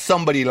 you got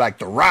somebody like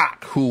The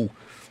Rock, who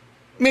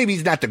maybe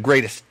he's not the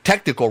greatest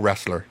technical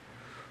wrestler,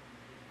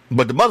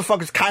 but the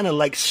motherfucker's kind of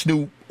like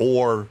Snoop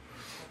or,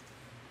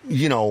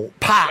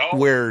 Pac,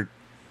 where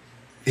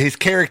his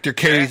character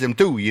carries him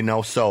through,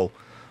 so,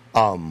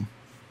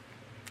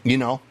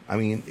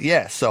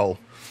 so,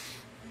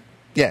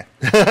 yeah.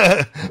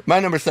 My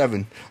number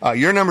 7.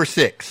 Your number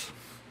 6.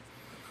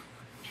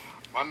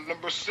 My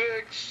number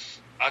 6,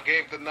 I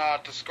gave the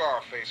nod to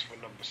Scarface for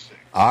number 6.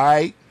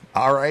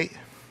 All right.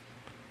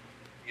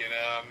 You know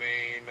what I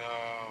mean?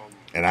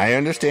 And I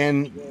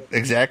understand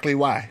exactly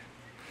why.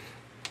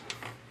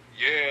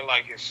 Yeah,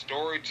 like his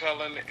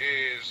storytelling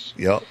is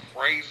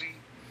crazy.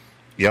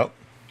 Yep.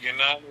 You know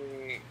what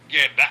I mean?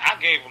 Yeah, I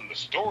gave him the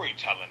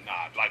storytelling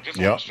nod. Like, just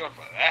on the strength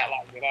of that,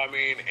 like, you know what I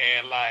mean?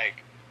 And,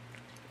 like,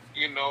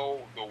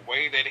 the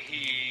way that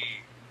he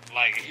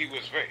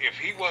was very, if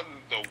he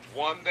wasn't the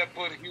one that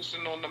put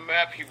Houston on the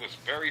map, he was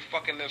very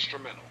fucking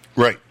instrumental.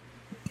 Right.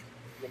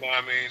 You know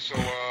what I mean? So,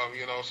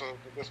 so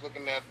just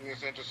looking at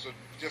this interest,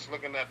 just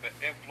looking at the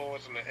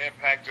influence and the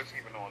impact, just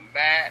even on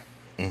that.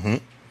 Mm-hmm.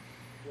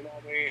 You know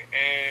what I mean?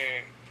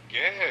 And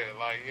yeah,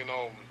 like,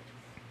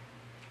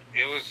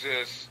 it was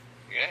just,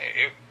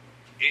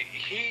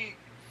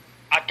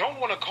 I don't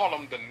want to call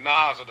him the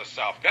Nas of the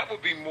South. That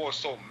would be more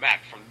so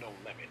Mac from No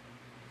Limit.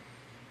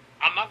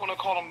 I'm not going to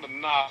call him the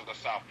Nas of the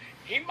South.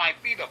 He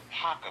might be the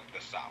Pac of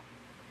the South,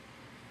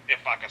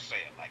 if I could say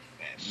it like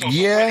that.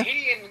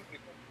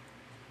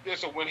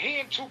 So when he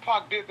and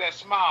Tupac did that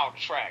Smile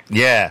track,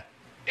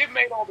 it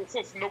made all the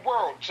sense in the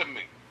world to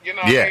me. You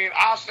know what I mean?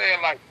 I'll say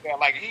it like that.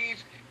 Like,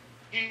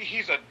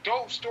 he's a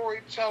dope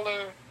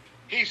storyteller.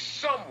 He's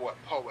somewhat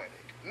poetic.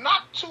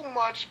 Not too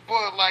much,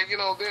 but like,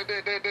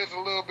 there's a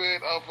little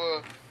bit of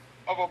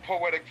a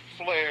poetic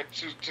flair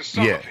to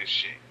some of his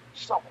shit.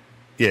 Some of it.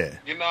 Yeah.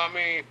 You know what I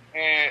mean?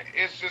 And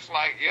it's just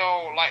like,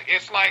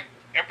 it's like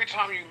every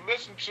time you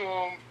listen to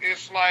him,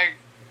 it's like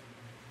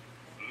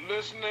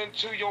listening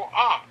to your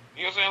aunt.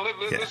 You know what I'm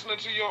saying? Listening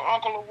to your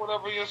uncle or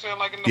whatever, you're saying,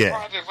 like in the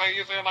projects, like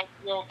you're saying, like,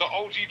 the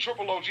OG,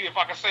 triple OG, if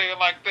I can say it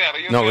like that.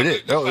 You know, it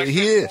is. No, like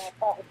he is.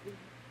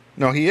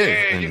 No, he is.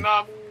 Yeah, you know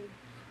what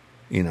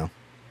I mean?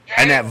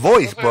 And that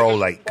voice, bro,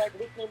 like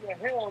listening to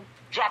him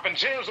dropping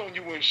gems on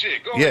you and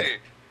shit. Go ahead.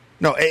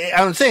 No,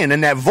 I'm saying,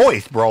 and that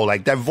voice, bro,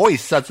 like that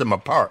voice sets him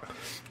apart.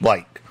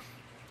 Like,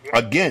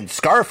 again,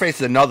 Scarface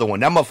is another one.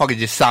 That motherfucker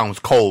just sounds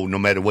cold no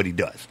matter what he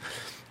does.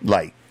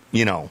 Like,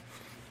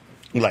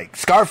 like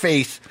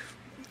Scarface,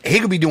 he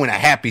could be doing a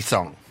happy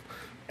song,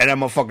 and that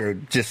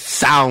motherfucker just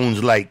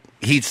sounds like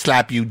he'd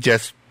slap you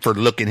just for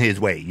looking his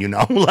way,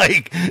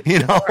 like,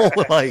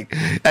 like,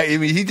 I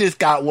mean, he just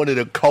got one of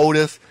the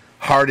coldest,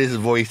 hardest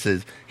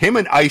voices. Him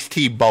and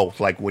Ice-T both,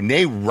 like, when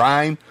they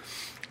rhyme,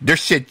 their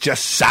shit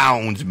just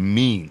sounds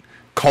mean,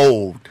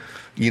 cold,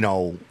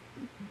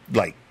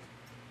 like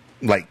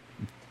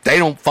they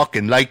don't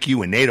fucking like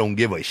you and they don't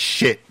give a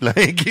shit.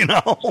 Like,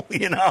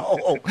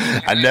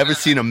 I never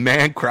seen a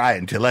man cry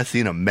until I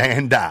seen a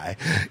man die,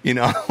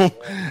 And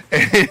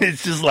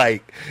it's just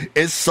like,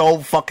 it's so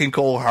fucking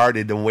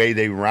cold-hearted the way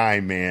they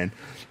rhyme, man,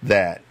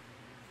 that,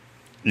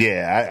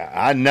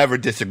 I never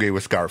disagree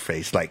with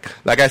Scarface. Like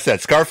I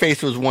said,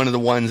 Scarface was one of the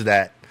ones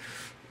that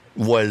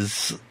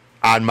was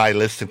on my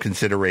list of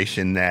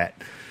consideration, that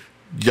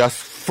just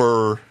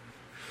for,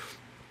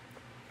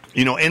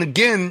 and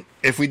again,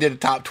 if we did a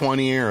top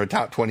 20 or a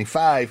top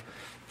 25,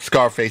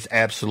 Scarface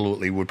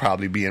absolutely would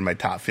probably be in my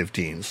top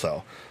 15.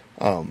 So,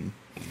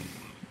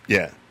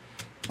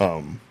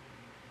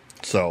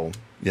 so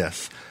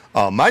yes.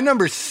 My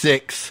number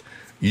 6,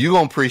 you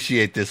gonna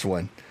appreciate this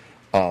one.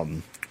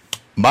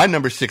 My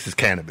number 6 is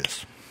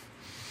Cannabis.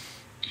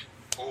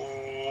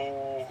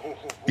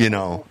 And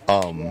I'm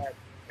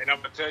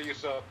gonna tell you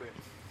something.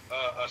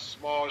 A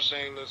small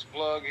shameless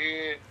plug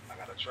here. I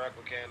got a track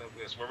with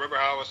Cannabis. Remember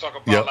how I was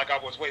talking about like I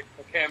was waiting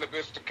for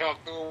Cannabis to come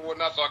through and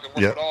whatnot so I can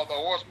work with all the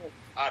horsemen?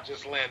 I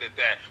just landed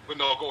that. But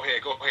no, go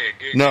ahead.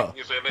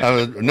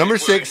 Number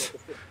 6.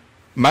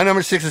 My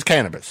number 6 is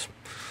Cannabis.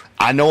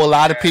 I know a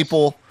lot of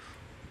people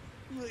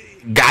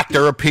got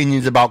their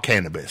opinions about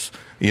Cannabis.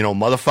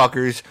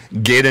 Motherfuckers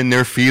get in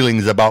their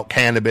feelings about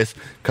Cannabis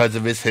because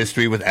of his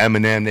history with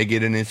Eminem. They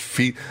get in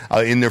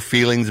in their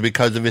feelings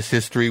because of his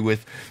history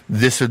with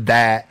this or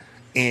that.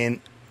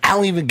 And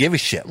don't even give a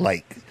shit.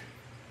 Like,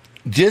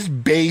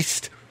 just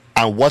based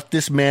on what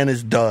this man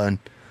has done,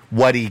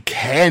 what he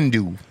can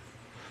do,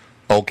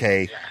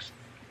 okay? Yes.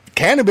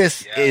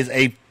 Cannabis is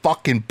a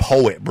fucking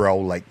poet, bro.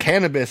 Like,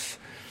 Cannabis,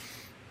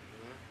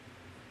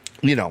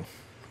 you know,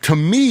 to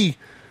me,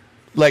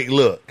 like,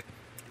 look,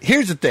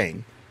 here's the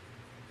thing.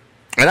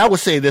 And I would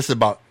say this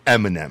about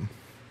Eminem.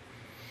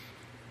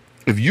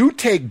 If you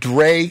take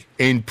Dre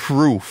and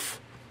Proof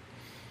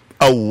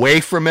away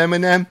from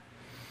Eminem,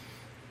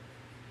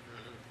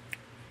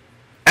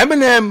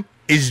 Eminem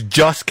is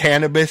just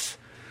Cannabis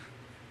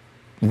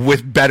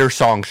with better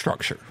song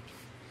structure.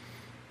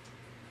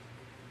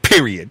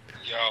 Period.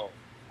 Yo,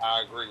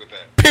 I agree with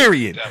that.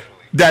 Period.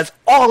 Definitely. That's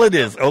all it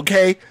is,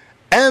 okay?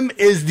 M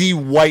is the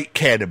white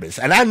Cannabis.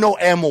 And I know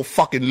M will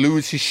fucking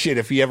lose his shit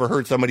if he ever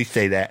heard somebody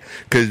say that.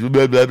 Because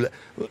blah, blah, blah.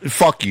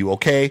 Fuck you,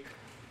 okay?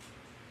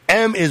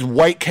 M is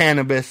white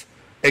Cannabis,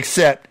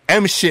 except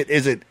M shit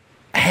isn't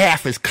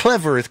half as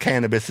clever as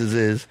Cannabis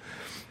is.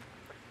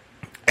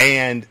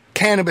 And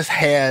Cannabis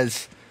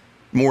has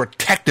more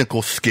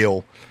technical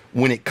skill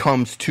when it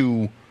comes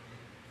to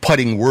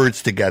putting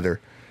words together.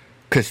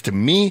 Because to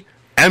me,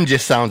 M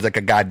just sounds like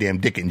a goddamn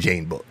Dick and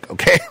Jane book,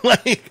 okay?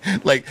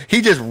 like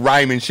he just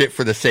rhyming shit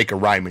for the sake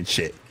of rhyming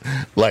shit.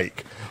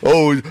 Like,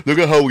 oh, look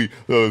at how we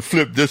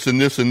flipped this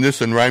and this and this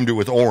and rhymed it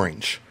with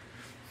orange.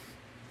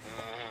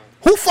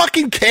 Who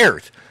fucking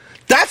cares?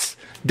 That's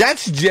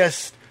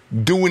just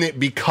doing it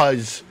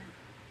because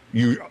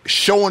you're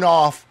showing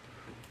off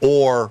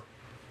or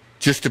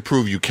just to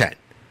prove you can.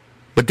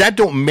 But that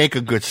don't make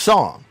a good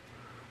song.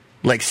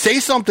 Like, say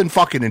something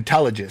fucking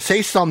intelligent.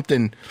 Say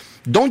something.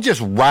 Don't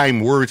just rhyme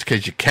words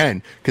because you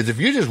can. Because if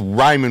you're just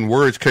rhyming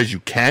words because you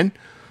can,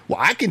 well,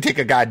 I can take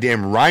a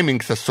goddamn rhyming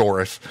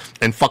thesaurus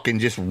and fucking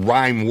just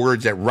rhyme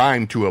words that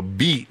rhyme to a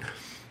beat.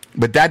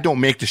 But that don't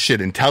make the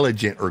shit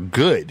intelligent or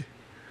good.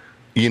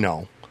 You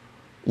know,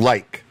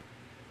 like,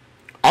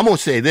 I'm going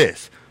to say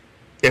this.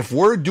 If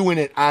we're doing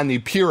it on the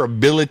pure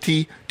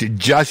ability to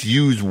just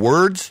use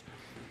words,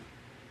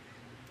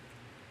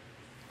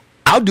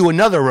 I'll do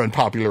another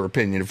unpopular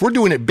opinion. If we're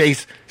doing it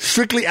based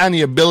strictly on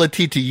the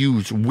ability to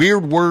use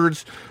weird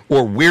words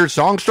or weird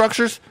song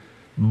structures,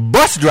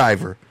 Bus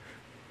Driver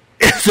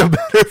is a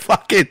better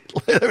fucking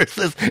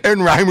lyricist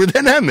and rhymer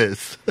than M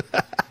is.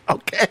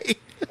 Okay?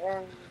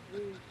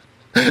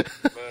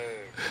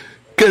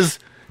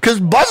 Because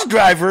Bus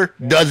Driver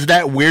does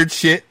that weird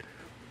shit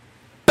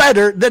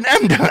better than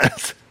M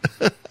does.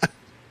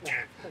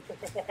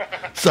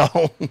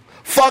 So,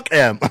 fuck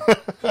M.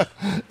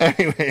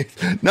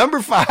 Anyways,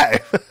 number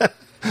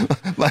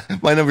 5.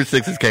 my number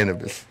 6 is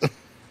Cannabis.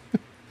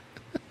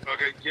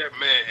 Okay, yeah,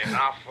 man, and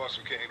I fuss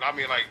with Cannabis. I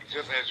mean, like,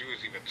 just as you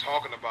was even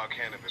talking about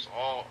Cannabis,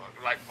 all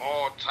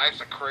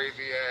types of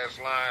crazy ass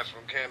lines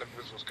from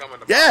Cannabis was coming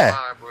to my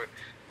mind, but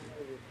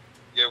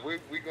yeah,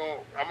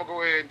 I'm gonna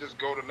go ahead and just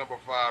go to number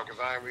 5 because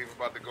I ain't even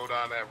about to go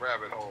down that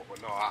rabbit hole.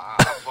 But no, I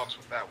fucks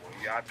with that one.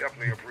 Yeah, I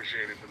definitely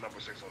appreciated the number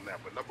 6 on that.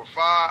 But number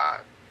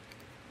 5,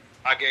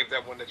 I gave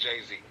that one to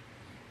Jay-Z.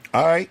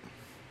 All right.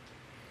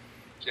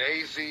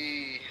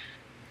 Jay-Z,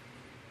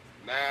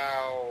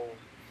 now,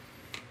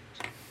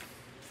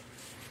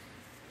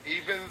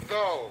 even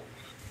though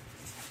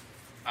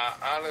I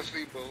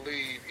honestly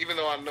believe, even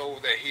though I know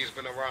that he's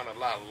been around a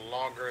lot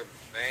longer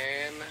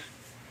than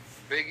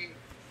Biggie,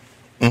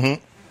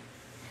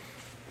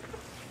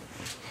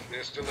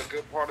 there's still a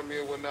good part of me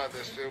or whatnot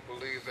that still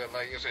believes that,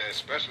 like you said,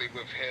 especially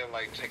with him,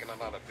 like, taking a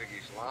lot of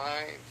Biggie's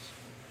lines,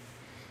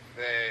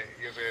 that,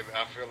 you said,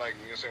 I feel like,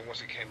 you said, once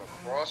he came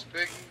across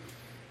Biggie,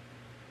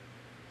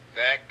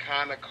 that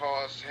kind of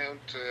caused him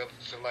to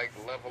like,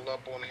 level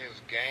up on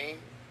his game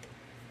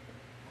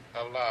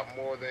a lot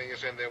more than, you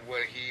said, than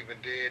what he even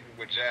did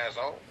with Jazz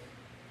O.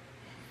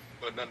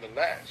 But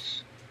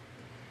nonetheless,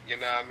 you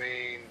know what I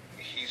mean,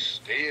 he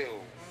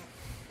still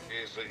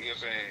is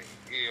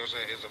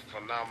a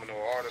phenomenal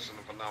artist and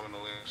a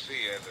phenomenal MC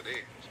as it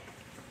is.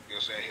 You know what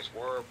I'm saying? His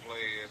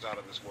wordplay is out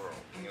of this world.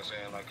 You know what I'm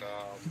saying? Like,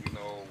 you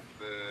know,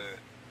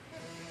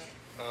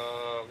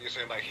 you're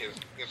saying, like, his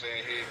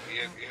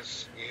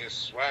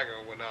swagger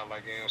and whatnot,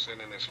 like, you know what I'm saying,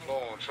 and his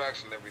flow on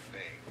tracks and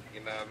everything. You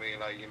know what I mean?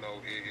 Like, you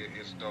know,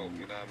 it's dope.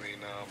 You know what I mean?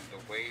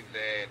 The way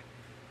that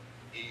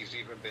he's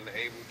even been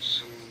able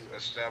to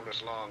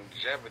establish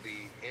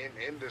longevity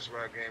in this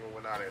rap game and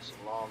whatnot as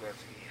long as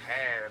he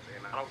has,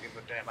 and I don't give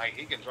a damn. Like,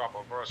 he can drop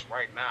a verse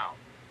right now,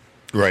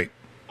 right,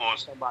 on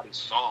somebody's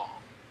song,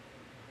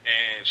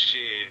 and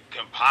shit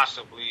can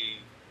possibly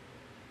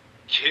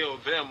kill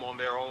them on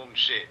their own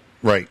shit.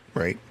 Right.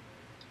 You know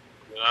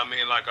what I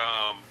mean?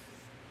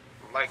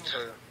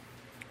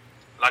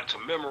 Like to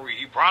memory,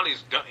 he's probably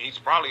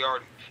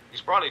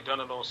done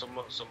it on some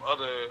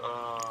other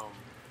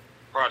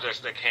projects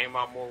that came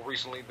out more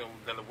recently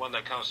than the one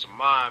that comes to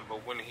mind.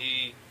 But when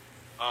he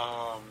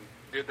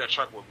did that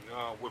track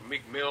with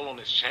Meek Mill on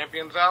his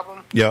Champions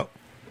album, yep,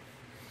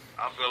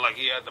 I feel like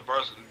he had the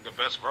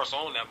best verse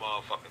on that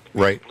motherfucker. To be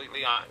right,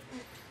 completely honest.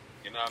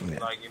 You know what I mean? Yeah.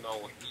 Like, you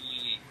know,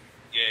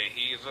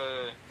 he's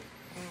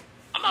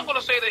I'm not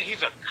gonna say that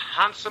he's a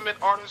consummate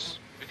artist,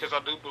 because I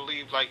do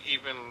believe, like,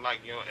 even, like,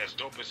 you know, as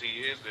dope as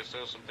he is, there's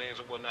still some things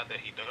and whatnot that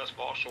he does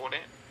fall short in.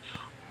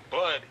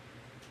 But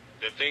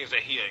the things that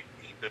he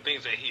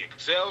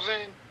excels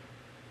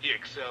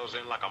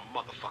in like a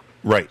motherfucker.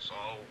 Right. So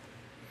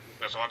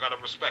I gotta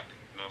respect it.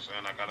 You know what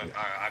I'm saying?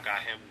 I got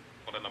him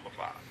for the number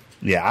 5.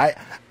 Yeah,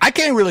 I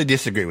can't really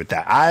disagree with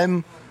that.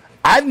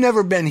 I've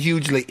never been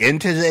hugely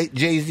into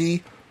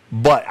Jay-Z,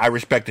 but I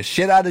respect the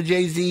shit out of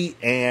Jay-Z,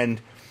 and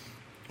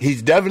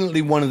he's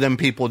definitely one of them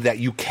people that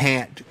you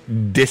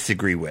can't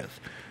disagree with.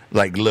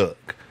 Like,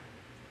 look,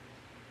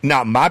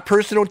 not my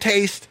personal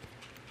taste,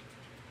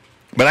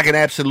 but I can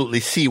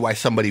absolutely see why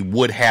somebody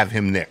would have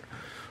him there,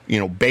 you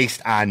know,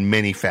 based on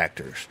many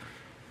factors.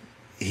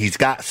 He's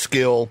got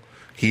skill.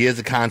 He is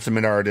a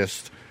consummate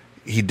artist.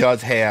 He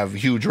does have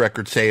huge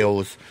record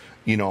sales.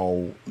 You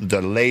know, the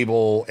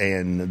label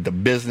and the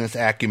business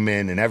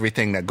acumen and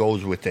everything that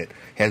goes with it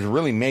has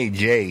really made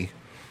Jay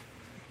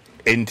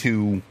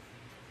into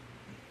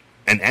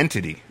an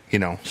entity, you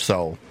know.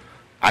 So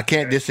I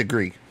can't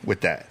disagree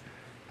with that.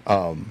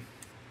 My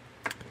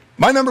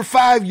number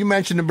 5, you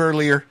mentioned him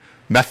earlier,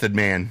 Method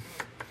Man.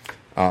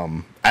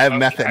 I have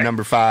Method at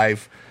number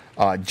 5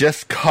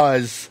 just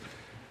because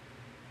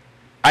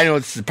I know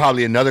it's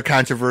probably another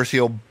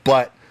controversial,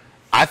 but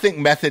I think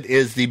Method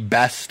is the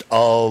best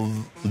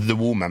of the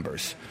Wu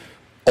members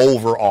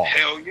overall.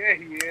 Hell yeah,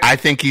 he is. I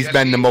think he's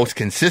been the most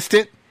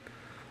consistent.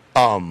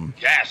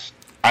 Yes.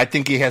 I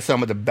think he has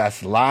some of the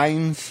best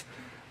lines,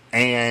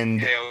 and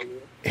Hell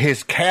yeah.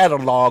 his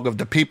catalog of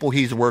the people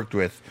he's worked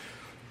with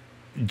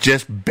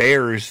just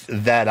bears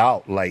that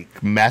out.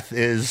 Like, Meth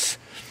is,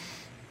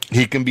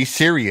 he can be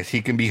serious,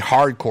 he can be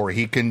hardcore,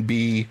 he can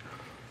be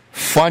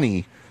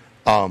funny,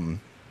 and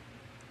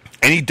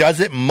he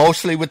does it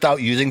mostly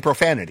without using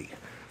profanity,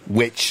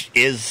 which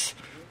is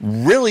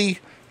really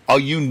a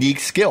unique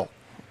skill.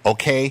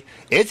 Okay,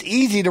 it's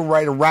easy to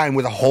write a rhyme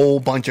with a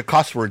whole bunch of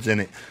cuss words in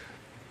it,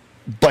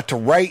 but to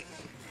write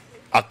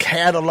a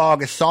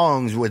catalog of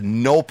songs with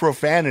no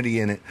profanity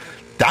in it,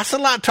 that's a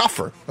lot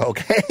tougher.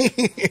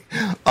 Okay,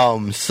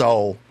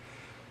 so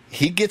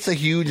he gets a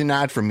huge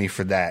nod from me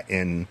for that.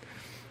 And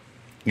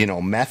you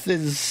know, Meth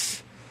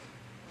is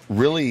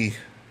really,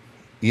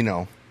 you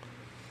know,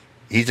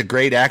 he's a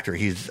great actor.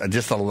 He's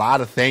just a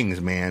lot of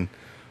things, man.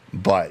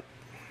 But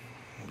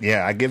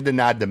yeah, I give the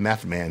nod to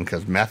Meth, man,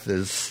 because Meth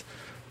is,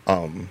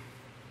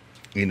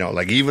 you know,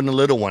 like even the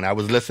little one. I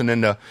was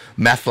listening to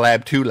Meth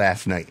Lab 2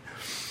 last night,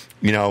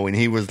 you know, and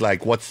he was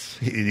like,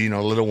 the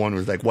little one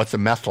was like, what's a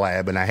meth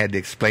lab? And I had to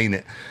explain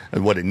it,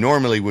 what it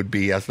normally would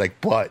be. I was like,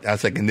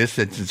 in this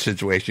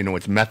situation, you know,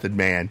 it's Method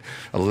Man.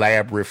 A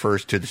lab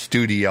refers to the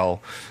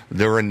studio.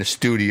 They're in the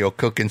studio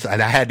cooking.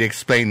 And I had to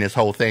explain this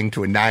whole thing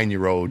to a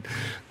 9-year-old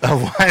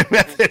of why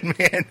Method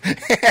Man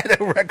had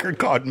a record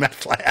called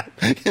Meth Lab,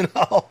 you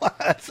know.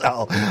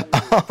 So,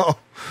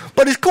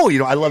 but it's cool, you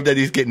know. I love that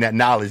he's getting that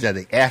knowledge, that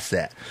he asked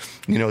that.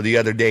 You know, the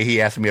other day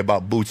he asked me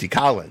about Bootsy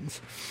Collins,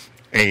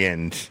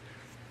 and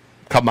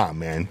come on,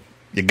 man.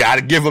 You got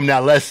to give him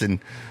that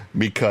lesson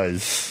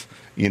because,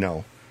 you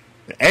know,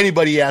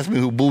 anybody asks me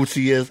who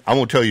Bootsy is, I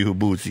won't tell you who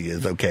Bootsy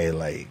is, okay?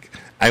 Like,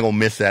 I ain't going to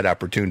miss that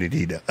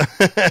opportunity to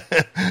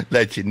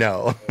let you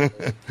know.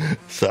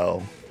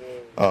 So,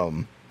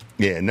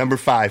 yeah, number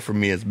 5 for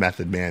me is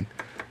Method Man.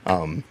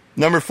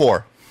 Number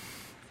 4.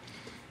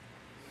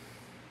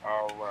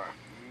 All right.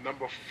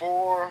 Number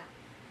 4.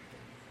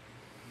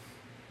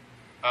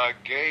 I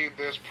gave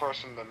this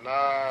person the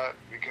nod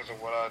because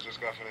of what I just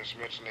got finished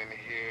mentioning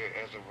here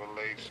as it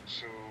relates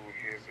to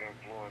his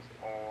influence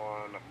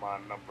on my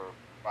number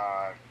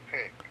 5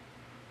 pick.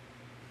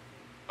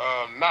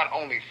 Not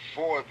only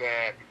for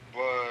that,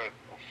 but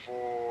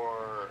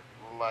for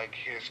like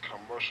his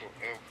commercial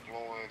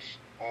influence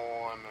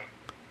on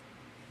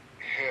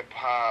hip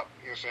hop.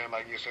 You're saying,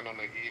 like you're saying on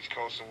the East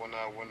Coast and when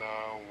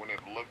it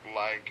looked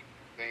like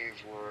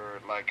things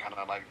were like kind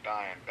of like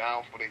dying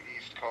down for the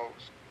East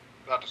Coast.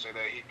 Not to say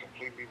that he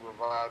completely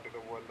revived it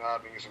or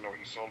whatnot, because you know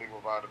he solely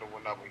revived it or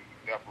whatnot, but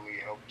he definitely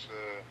helped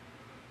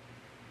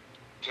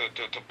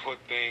to put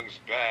things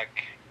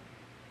back.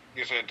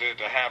 You said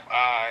to have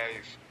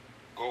eyes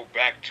go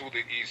back to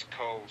the East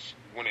Coast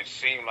when it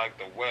seemed like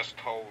the West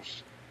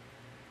Coast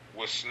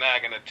was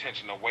snagging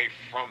attention away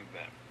from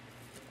them.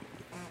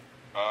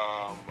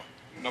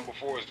 Number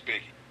 4 is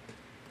Biggie.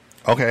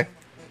 Okay.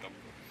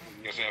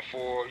 You're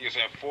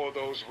saying for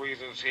those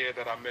reasons here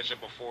that I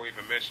mentioned before,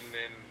 even mentioning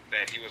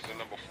that he was the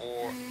number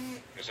 4.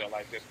 You're saying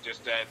like this,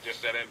 just that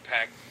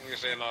impact. You're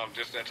saying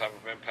just that type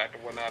of impact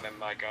and whatnot, and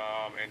like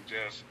and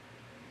just,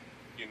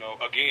 you know,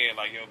 again,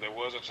 like, you know, there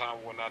was a time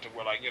or whatnot to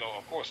where, like, you know,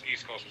 of course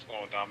East Coast was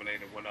going to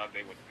dominate and whatnot.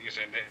 They would. You're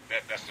saying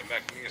that's the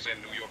Mecca. You're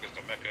saying New York is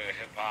the Mecca of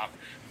hip hop.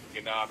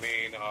 You know what I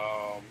mean?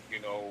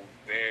 You know,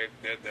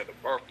 they're the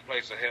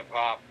birthplace of hip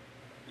hop.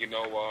 You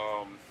know,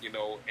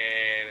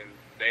 and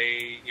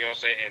they, you know what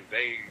I'm saying, and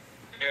they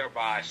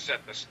thereby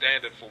set the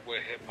standard for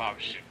what hip hop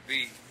should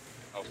be,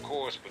 of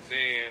course. But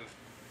then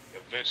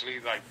eventually,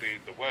 like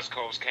the West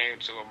Coast came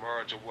to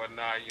emerge or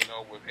whatnot,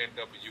 with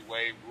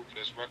NWA,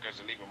 Ruthless Records,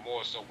 and even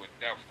more so with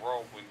Death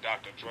Row when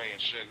Dr. Dre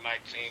and Suge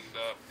Knight teamed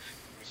up.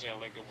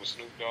 Linking with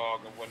Snoop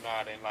Dogg and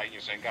whatnot, and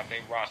got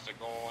their roster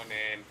going,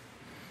 and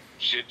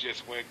shit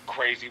just went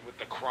crazy with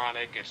the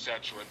Chronic,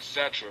 etc.,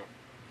 etc.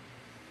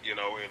 It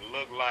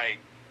looked like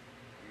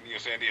the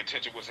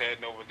attention was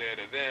heading over there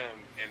to them,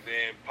 and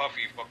then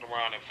Puffy fucked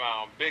around and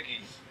found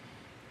Biggie.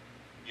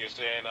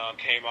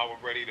 Came out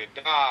with Ready to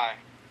Die,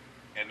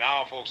 and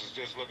now folks is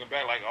just looking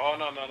back like, oh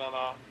no,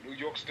 New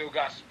York still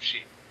got some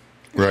shit.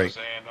 Right.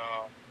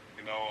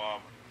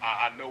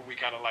 I know we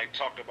kind of like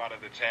talked about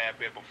it a tad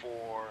bit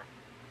before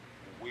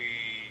we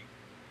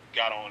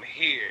got on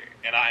here,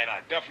 and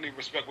I definitely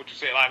respect what you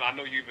said. I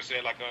know you even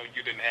said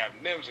you didn't have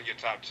Nims in your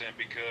top 10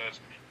 because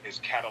his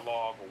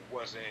catalog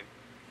wasn't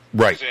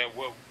right.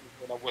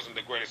 Wasn't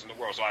the greatest in the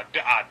world. So I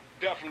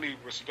definitely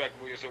respect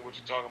what you're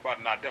talking about,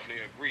 and I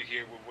definitely agree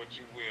here with what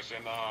you were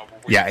saying.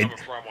 Where you're coming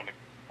from on the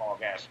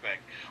catalog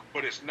aspect,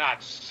 but it's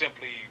not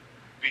simply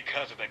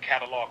because of the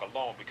catalog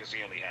alone, because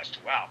he only has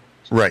 2 albums.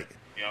 Right.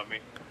 You know what I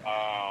mean?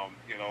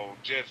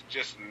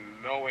 Just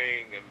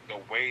knowing the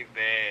way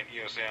that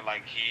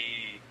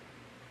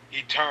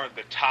he turned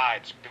the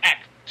tides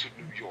back to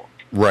New York.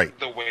 Right.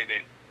 The way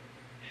that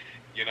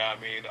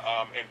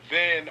and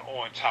then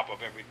on top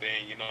of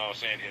everything,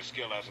 his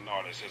skill as an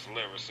artist, his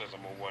lyricism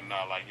or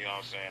whatnot,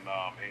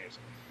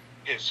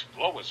 his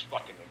flow is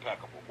fucking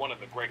impeccable. One of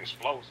the greatest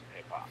flows in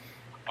hip hop.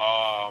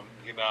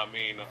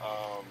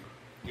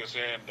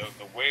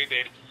 The way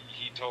that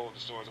he told the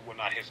stories and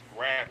whatnot, his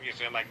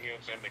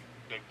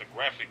the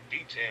graphic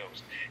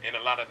details and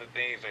a lot of the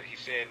things that he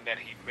said and that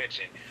he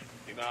mentioned,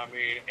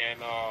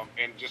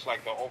 and just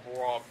like the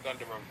overall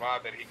thundering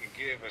vibe that he can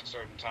give at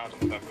certain times,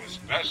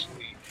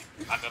 especially,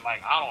 I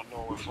don't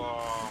know if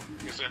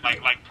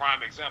like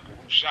prime example,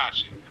 Who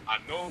Shot You? I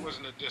know it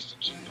wasn't a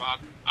distant Tupac.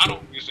 But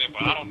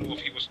I don't know if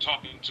he was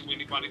talking to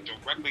anybody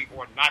directly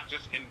or not,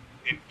 just in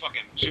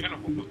fucking general,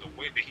 but the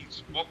way that he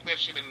spoke that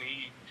shit and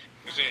he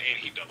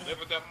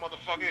delivered that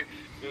motherfucker,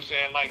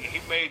 he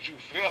made you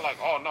feel like,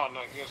 oh no,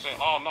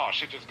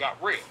 shit just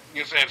got real.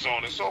 So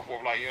on and so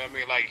forth.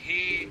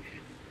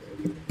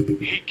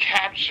 He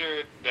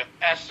captured the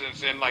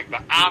essence and the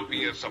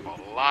ambience of a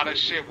lot of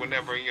shit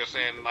whenever he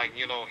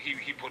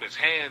put his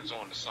hands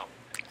on something.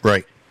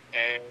 Right.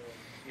 And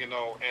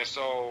and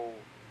so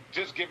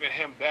just giving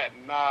him that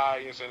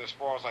nod, as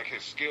far as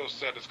his skill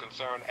set is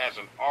concerned as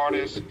an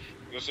artist,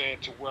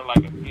 to where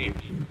again,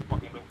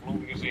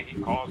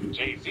 he calls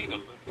Jay-Z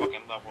to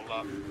fucking level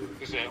up.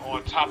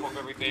 On top of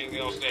everything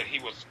else that he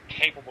was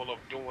capable of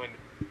doing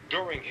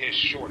during his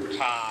short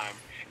time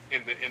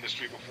in the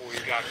industry before he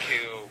got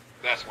killed,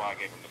 that's why I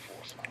gave him the 4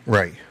 slot.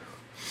 Right.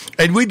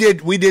 And we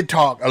did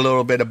talk a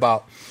little bit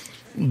about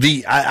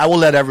I will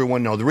let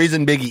everyone know the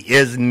reason Biggie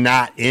is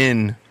not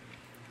in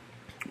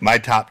my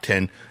top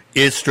 10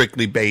 is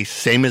strictly based,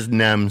 same as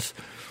Nems,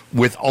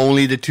 with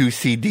only the 2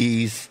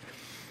 CDs.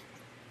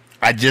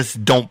 I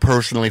just don't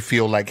personally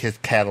feel like his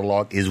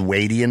catalog is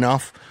weighty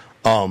enough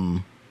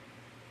to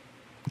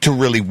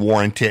really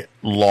warrant it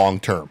long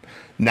term.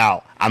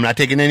 Now, I'm not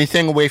taking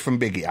anything away from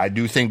Biggie. I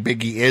do think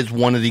Biggie is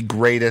one of the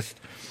greatest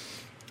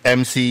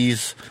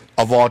MCs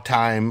of all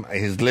time.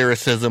 His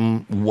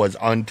lyricism was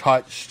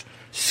untouched.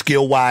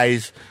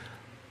 Skill-wise,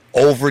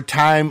 over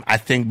time, I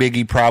think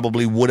Biggie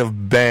probably would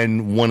have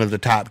been one of the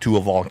top 2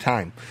 of all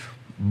time.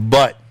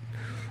 But,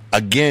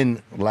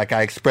 again, like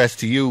I expressed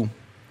to you,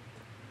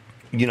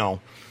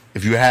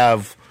 if you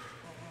have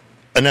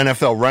an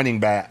NFL running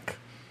back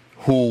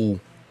who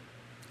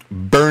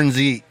burns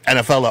the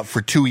NFL up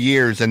for 2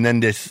 years and then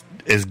this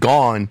is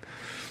gone,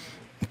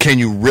 can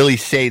you really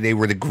say they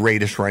were the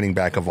greatest running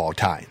back of all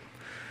time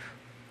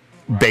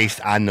based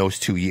on those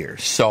 2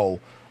 years? So,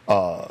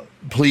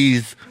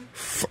 please,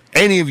 for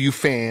any of you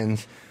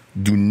fans,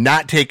 do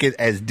not take it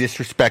as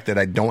disrespect that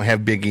I don't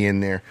have Biggie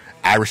in there.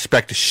 I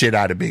respect the shit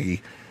out of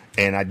Biggie,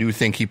 and I do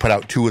think he put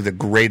out 2 of the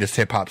greatest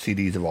hip-hop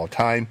CDs of all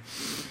time.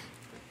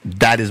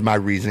 That is my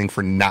reasoning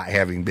for not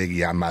having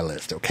Biggie on my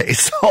list, okay?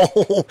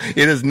 So,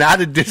 it is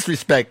not a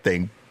disrespect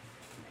thing.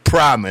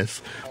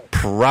 Promise,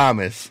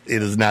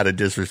 it is not a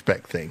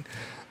disrespect thing.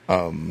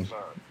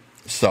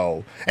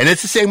 So, and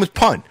it's the same with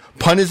Pun.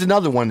 Pun is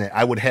another one that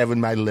I would have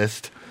in my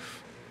list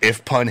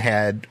if Pun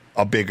had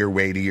a bigger,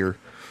 weightier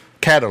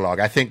catalog.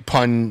 I think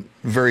Pun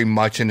very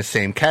much in the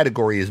same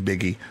category as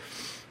Biggie.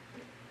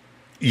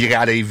 You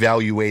got to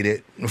evaluate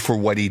it for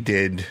what he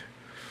did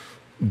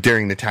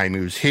during the time he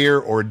was here,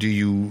 or do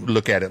you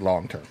look at it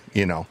long term?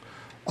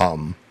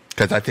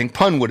 Because I think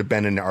Pun would have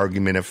been in the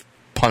argument if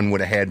Pun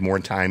would have had more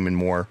time and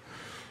more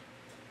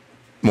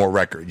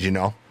records.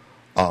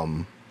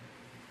 And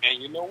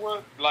you know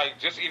what?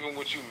 Just even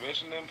what you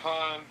mentioned in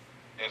Pun,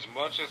 as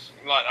much as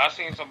I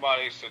seen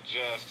somebody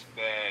suggest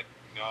that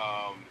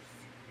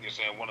you're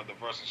saying one of the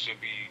verses should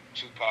be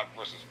Tupac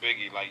versus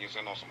Biggie, you're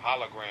saying on some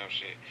hologram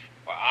shit.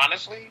 But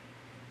honestly,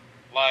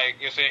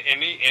 you're saying,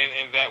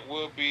 and that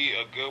would be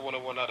a good one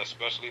and whatnot,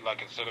 especially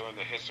considering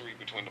the history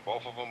between the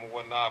both of them and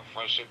whatnot,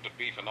 friendship, the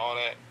beef, and all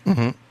that.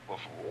 Mm-hmm. But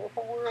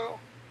for real,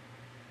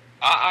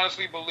 I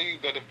honestly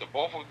believe that if the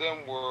both of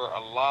them were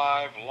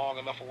alive long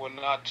enough or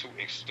whatnot to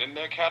extend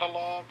their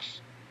catalogs,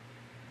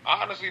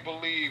 I honestly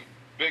believe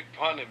Big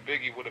Pun and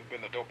Biggie would have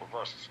been the doper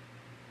verses.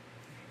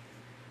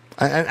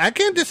 I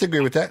can't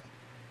disagree with that.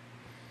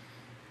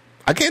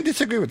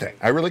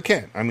 I really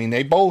can't. I mean,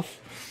 they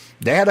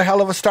had a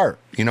hell of a start,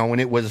 you know, when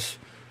it was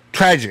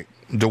tragic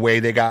the way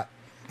they got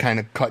kind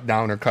of cut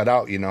down or cut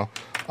out, you know,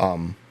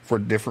 for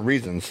different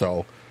reasons.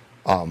 So,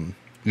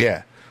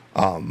 yeah.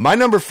 My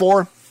number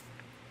 4,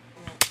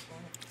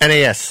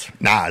 Nas.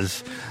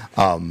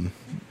 I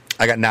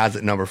got Nas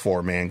at number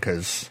 4, man,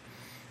 because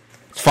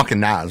it's fucking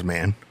Nas,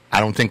 man. I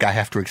don't think I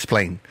have to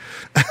explain.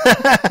 I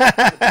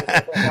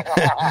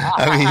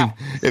mean,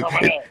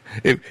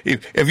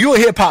 if you're a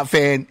hip hop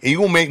fan and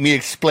you're gonna make me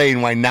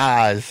explain why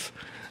Nas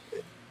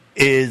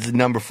is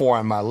number 4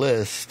 on my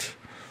list,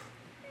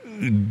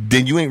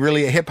 then you ain't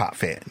really a hip hop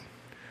fan.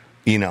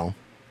 You know,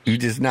 you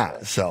just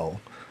not. So,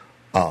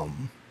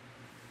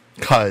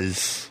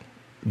 because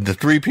the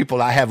 3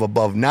 people I have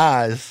above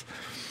Nas,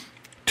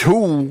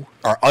 2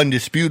 are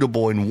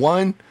undisputable, and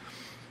 1,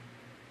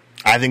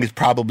 I think is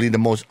probably the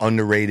most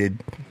underrated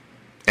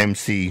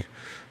MC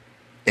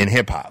in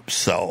hip hop.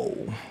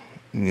 So,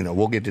 you know,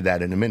 we'll get to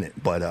that in a minute.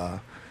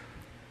 But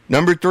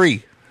number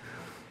 3.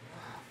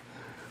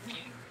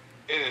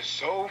 It is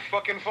so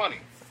fucking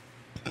funny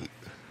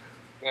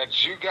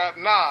that you got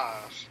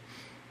Nas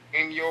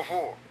in your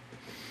 4.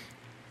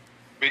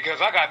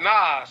 Because I got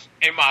Nas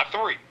in my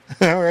 3.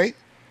 All right.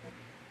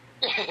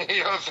 You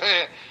know what I'm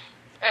saying?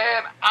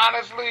 And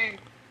honestly,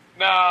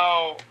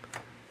 now,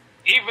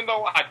 even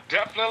though I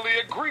definitely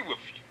agree with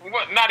you,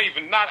 I ain't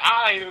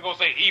even gonna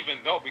say even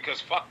though,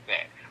 because fuck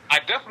that. I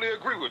definitely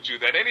agree with you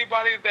that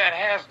anybody that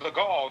has the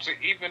gall to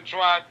even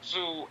try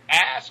to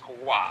ask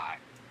why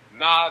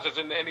Nas is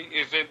in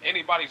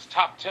anybody's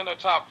top 10 or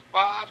top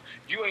 5,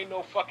 you ain't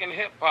no fucking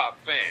hip hop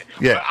fan.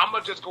 Yeah. But I'm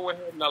gonna just go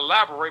ahead and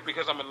elaborate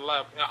because I'm an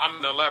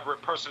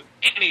elaborate person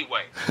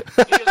anyway.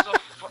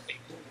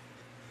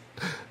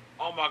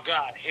 Oh my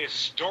God, his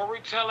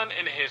storytelling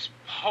and his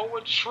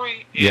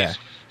poetry is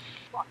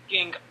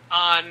fucking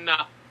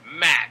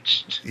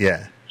unmatched.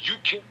 Yeah. You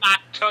cannot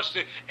touch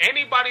it.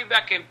 Anybody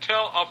that can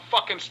tell a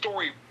fucking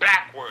story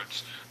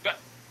backwards,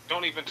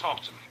 don't even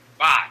talk to me.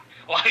 Bye.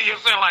 Like you're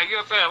saying,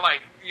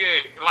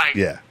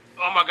 yeah.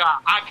 Oh my God,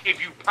 I give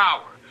you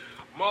power.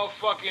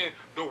 Motherfucking,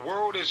 the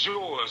world is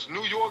yours.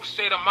 New York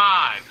State of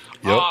Mind.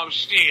 Yep.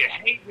 Shit,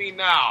 hate me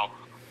now.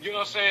 You know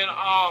what I'm saying?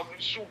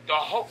 Shoot, the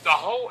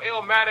whole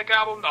Illmatic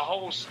album, the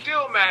whole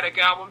Stillmatic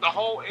album,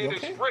 it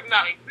is written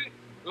out.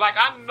 Like,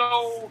 I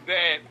know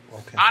that,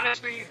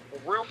 honestly,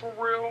 for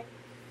real,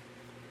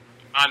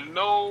 I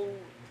know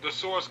the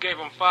Source gave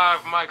him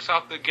 5 mics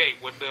out the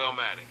gate with the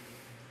Illmatic.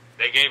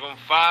 They gave him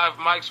 5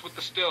 mics with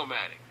the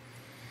Stillmatic.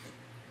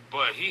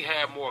 But he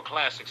had more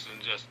classics than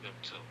just them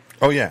 2.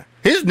 Oh, yeah.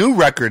 His new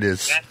record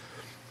is,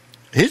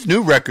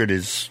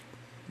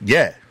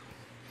 yeah.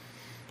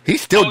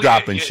 He's still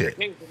dropping shit.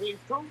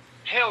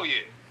 Hell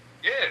yeah.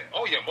 Yeah.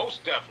 Oh, yeah,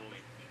 most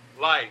definitely.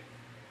 Like,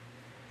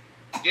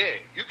 yeah,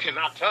 you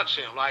cannot touch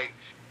him. Like,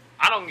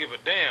 I don't give a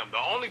damn. The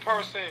only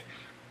person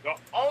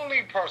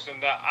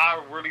that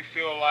I really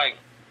feel like,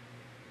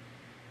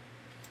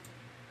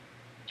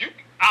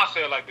 I'll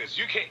say it like this.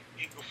 You can't,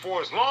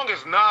 for as long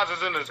as Nas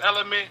is in his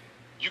element,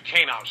 you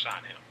can't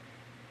outshine him.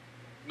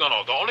 No.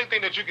 The only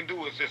thing that you can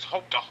do is just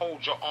hope to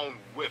hold your own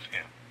with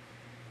him.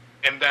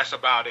 And that's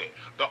about it.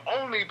 The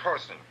only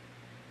person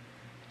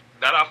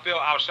that I feel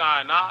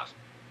outshine Nas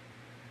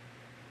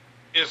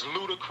is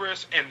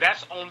Ludacris, and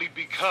that's only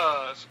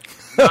because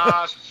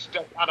Nas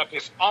stepped out of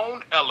his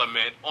own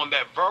element on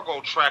that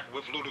Virgo track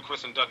with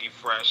Ludacris and Dougie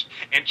Fresh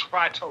and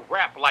tried to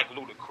rap like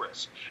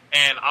Ludacris.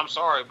 And I'm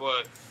sorry,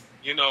 but,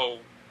 you know,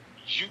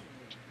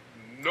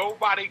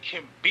 nobody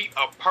can beat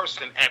a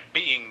person at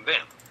being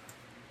them.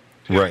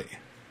 Right.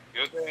 You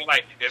know what I'm saying?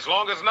 Like, as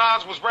long as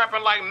Nas was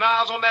rapping like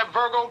Nas on that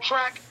Virgo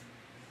track,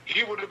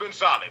 he would have been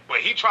solid. But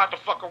he tried to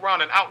fuck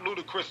around and out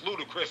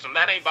Ludacris, and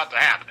that ain't about to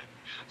happen.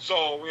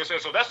 So, you know,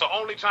 so that's the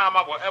only time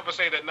I will ever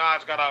say that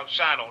Nas got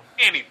outshine on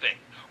anything.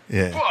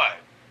 Yeah. But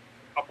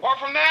apart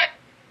from that,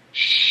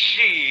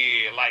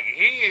 shit, like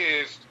he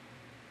is,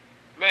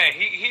 man,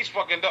 he's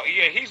fucking dope.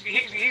 Yeah,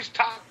 he's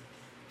top.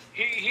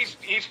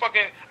 He's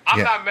fucking.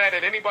 I'm not mad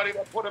at anybody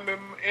that put him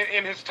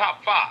in his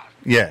top 5.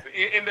 Yeah.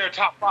 In their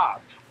top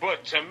 5.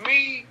 But to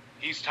me,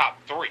 he's top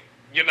 3.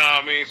 You know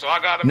what I mean? So I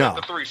got him at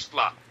the 3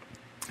 slot.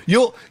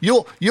 You'll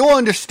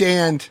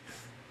understand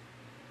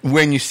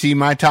when you see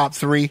my top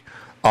 3,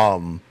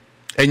 and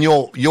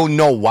you'll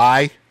know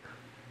why.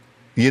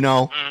 You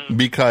know,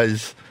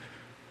 because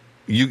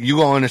you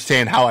gonna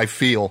understand how I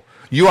feel.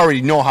 You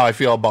already know how I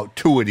feel about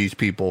 2 of these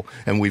people,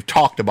 and we've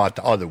talked about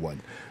the other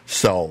one.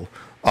 So,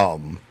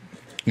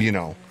 you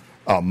know,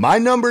 my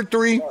number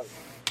 3.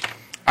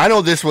 I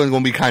know this one's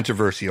gonna be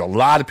controversial. A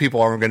lot of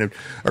people are gonna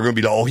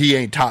be like, oh, he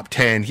ain't top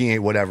 10, he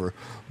ain't whatever.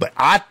 But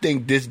I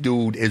think this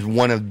dude is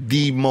one of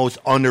the most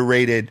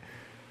underrated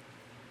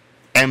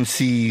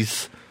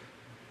MCs,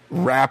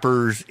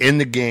 rappers in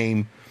the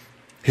game.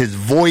 His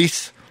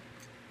voice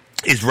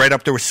is right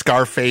up there with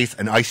Scarface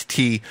and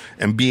Ice-T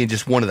and being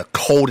just one of the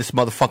coldest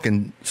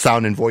motherfucking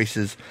sounding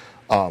voices.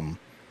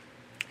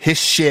 His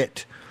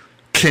shit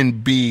can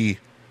be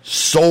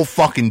so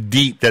fucking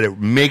deep that it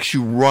makes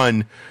you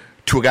run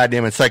to a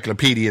goddamn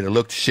encyclopedia to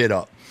look the shit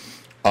up.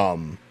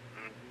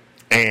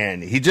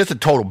 And he's just a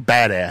total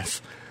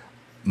badass.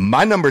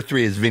 My number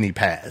 3 is Vinny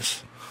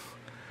Paz.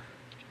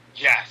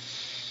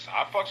 Yes,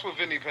 I fucks with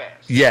Vinny Paz.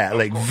 Yeah,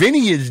 like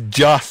Vinny is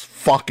just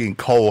fucking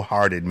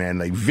cold-hearted, man.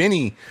 Like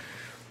Vinny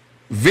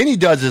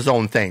does his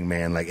own thing,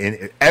 man. Like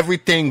and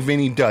everything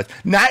Vinny does.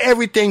 Not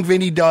everything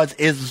Vinny does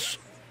is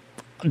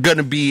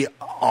gonna be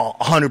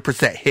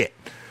 100% hit,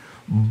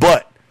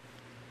 but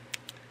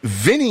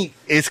Vinny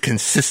is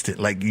consistent.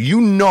 Like,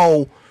 you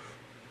know,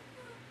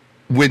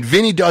 when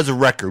Vinny does a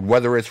record,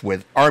 whether it's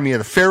with Army of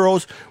the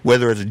Pharaohs,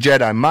 whether it's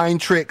Jedi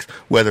Mind Tricks,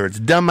 whether it's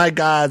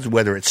Demigods,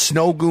 whether it's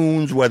Snow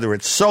Goons, whether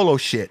it's solo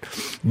shit,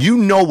 you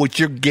know what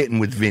you're getting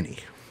with Vinny.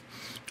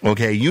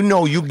 Okay, you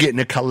know you're getting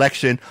a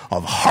collection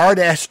of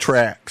hard-ass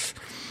tracks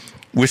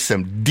with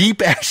some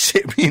deep-ass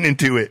shit meaning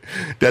to it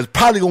that's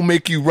probably going to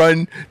make you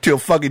run to a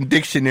fucking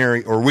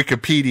dictionary or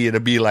Wikipedia to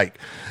be like,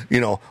 you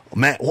know,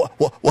 man,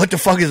 what the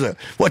fuck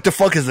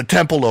is a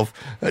temple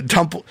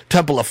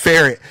of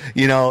ferret,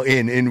 you know,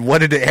 and what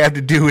did it have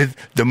to do with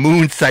the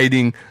moon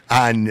sighting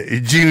on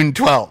June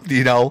 12th,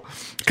 you know?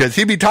 Because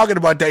he'd be talking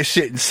about that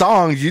shit in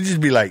songs, you just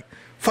be like,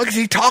 fuck is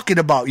he talking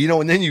about, you know?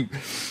 And then you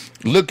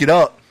look it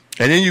up,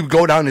 and then you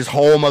go down this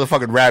whole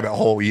motherfucking rabbit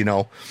hole, you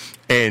know,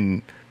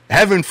 and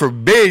heaven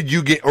forbid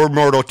you get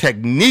Immortal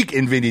Technique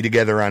and Vinny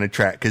together on a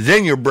track, because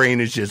then your brain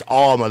is just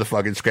all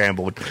motherfucking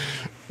scrambled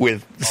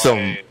with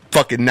some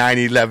fucking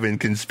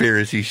 9/11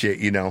 conspiracy shit,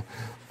 you know.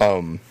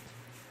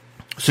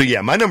 So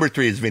yeah, my number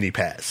 3 is Vinny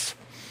Paz,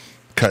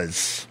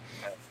 because,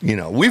 you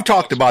know, we've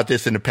talked about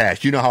this in the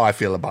past. You know how I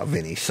feel about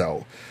Vinny,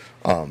 so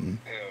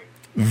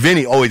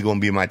Vinny always going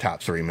to be my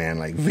top 3, man.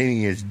 Like,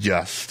 Vinny is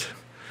just,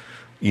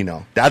 you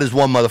know, that is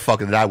one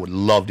motherfucker that I would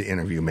love to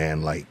interview,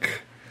 man.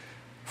 Like,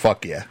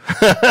 fuck yeah.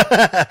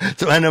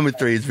 So my number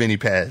 3 is Vinny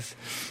Paz.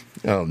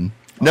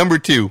 Number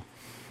 2.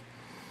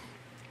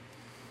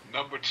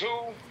 Number 2,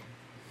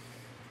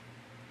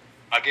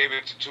 I gave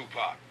it to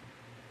Tupac.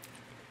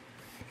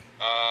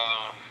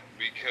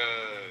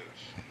 Because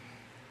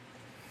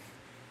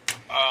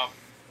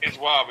it's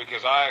wild,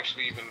 because I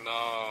actually even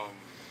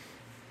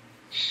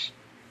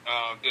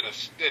did a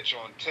stitch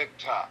on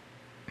TikTok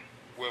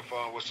with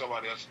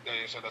somebody else.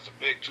 They said that's a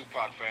big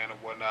Tupac fan and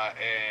whatnot,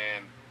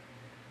 and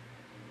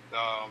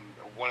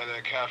one of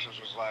their captions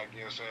was like,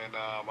 you know, saying,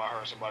 I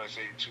heard somebody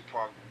say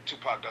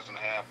Tupac doesn't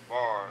have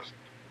bars.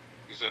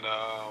 He said,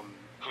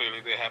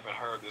 clearly they haven't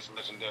heard this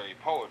legendary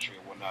poetry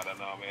and whatnot. And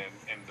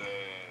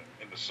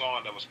the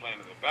song that was playing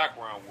in the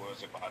background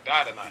was "If I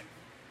Die Tonight."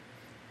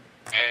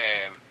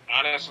 And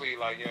honestly,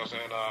 like, you know what I'm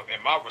saying,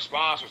 and my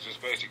response was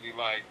just basically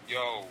like,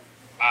 yo,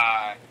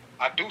 I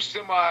do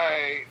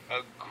semi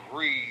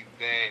agree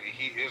that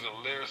he is a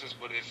lyricist,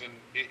 but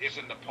it's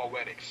in the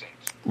poetic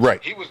sense.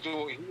 Right. He was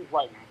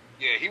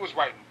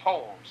writing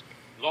poems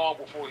long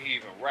before he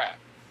even rapped.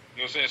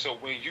 You know what I'm saying? So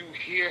when you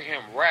hear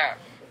him rap,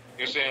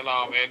 you're saying,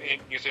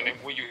 and you're saying,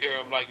 when you hear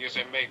him, like, you're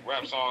saying, make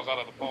rap songs out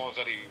of the poems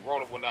that he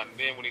wrote and whatnot, and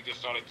then when he just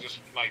started just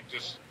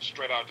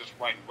straight out just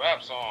writing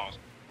rap songs,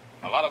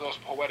 a lot of those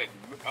poetic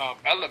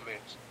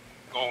elements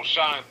gonna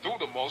shine through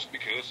the most,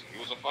 because he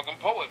was a fucking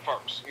poet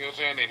first. You know what I'm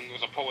saying? And he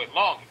was a poet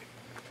longer.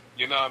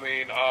 You know what I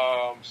mean?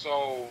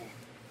 So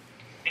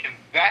in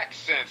that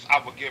sense, I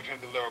would give him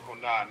the lyrical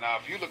nod. Now,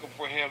 if you're looking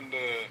for him to,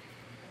 you know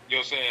what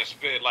I'm saying,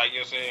 spit, like, you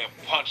know what I'm saying,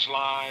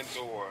 punchlines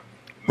or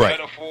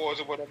metaphors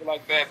or whatever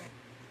like that,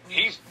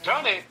 he's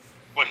done it,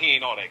 but he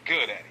ain't all that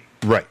good at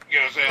it. Right. You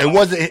know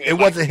what I'm saying? It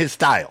wasn't his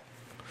style.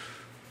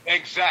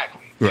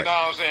 Exactly. Right. You know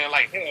what I'm saying?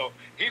 Like, hell,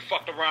 he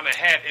fucked around and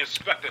had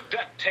Inspector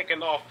Deck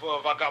taken off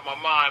of I Got My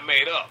Mind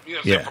Made Up. You know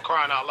what I'm saying? For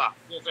crying out loud.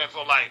 You know what I'm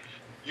saying? So, like,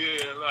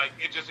 yeah, like,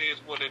 it just is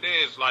what it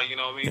is. Like, you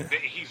know what I mean? Yeah.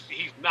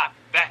 He's not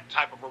that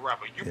type of a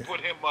rapper. You put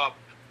him up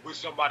with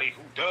somebody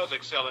who does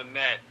excel in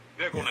that,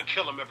 they're going to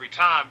kill him every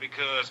time,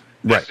 because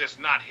that's just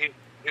not his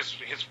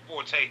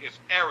forte, his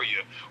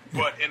area.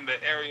 But in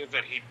the areas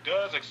that he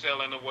does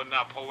excel in and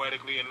whatnot,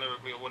 poetically and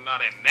lyrically and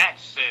whatnot, in that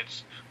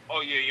sense,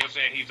 oh yeah, you know what I'm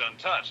saying, he's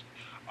untouched.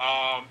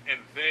 And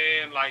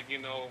then, like, you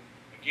know,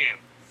 again,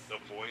 the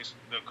voice,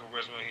 the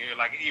charisma here,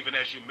 like, even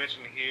as you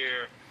mentioned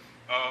here,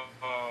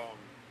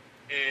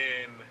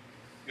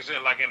 you're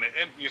saying, like,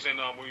 you're saying,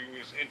 when you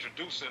was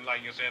introducing,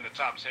 like, you're saying, the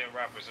top 10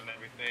 rappers and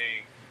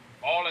everything,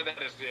 all of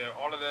that is there,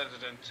 all of that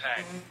is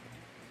intact.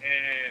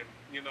 And,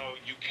 you know,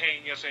 you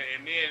can't, you know what I'm saying,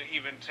 and then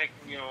even take,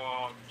 you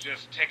know,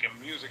 just taking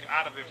music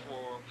out of it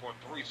for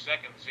 3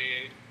 seconds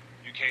here,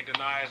 you can't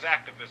deny his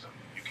activism.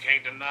 You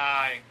can't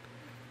deny,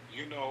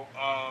 you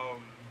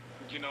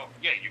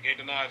can't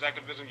deny his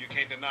activism. You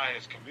can't deny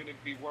his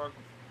community work.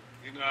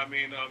 You know what I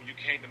mean? You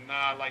can't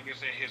deny, like you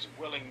said, his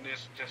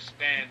willingness to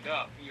stand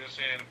up, you know what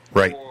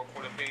I'm saying,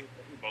 for the things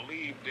that he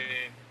believed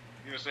in,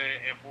 you know what I'm saying,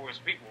 and for his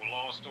people.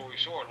 Long story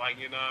short, like,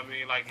 you know what I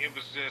mean? Like, it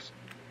was just,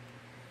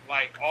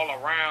 like all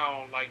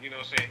around, like, you know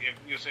what I'm saying,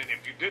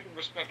 if you didn't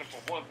respect him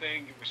for one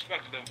thing, you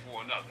respected him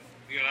for another.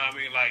 You know what I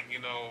mean? Like, you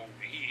know,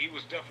 he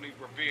was definitely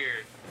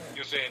revered,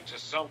 you're saying, to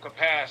some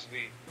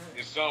capacity,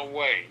 in some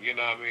way. You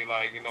know what I mean?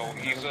 Like, you know,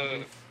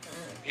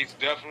 he's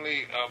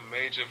definitely a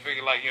major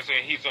figure. Like, you're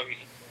saying, his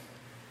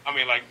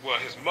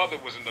mother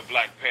was in the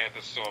Black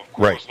Panthers, so of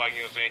course, like, you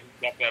know what I'm saying,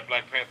 he got that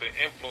Black Panther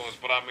influence.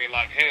 But I mean,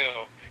 like,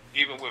 hell,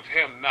 even with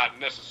him not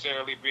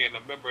necessarily being a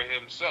member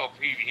himself,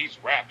 he's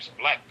raps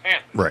Black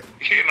Panther. Right.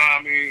 You know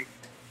what I mean?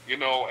 You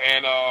know,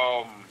 and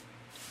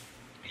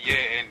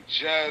and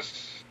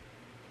just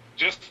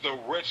the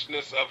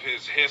richness of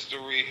his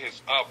history,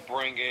 his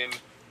upbringing,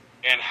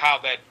 and how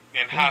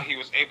he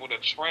was able to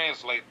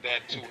translate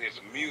that to his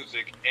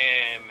music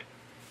and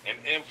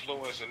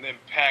influence and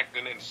impact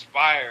and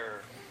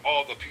inspire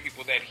all the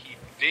people that he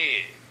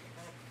did.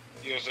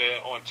 You know what I'm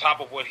saying? On top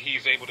of what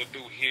he's able to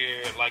do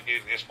here, like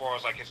as far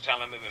as like his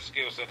talent and his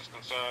skill set is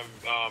concerned,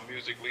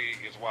 musically,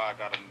 is why I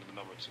got him the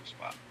number 2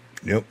 spot.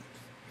 Yep.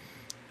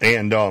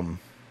 And I'm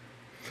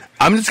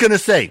just gonna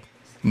say,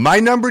 my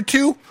number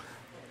 2,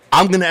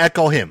 I'm gonna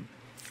echo him.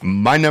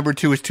 My number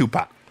 2 is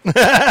Tupac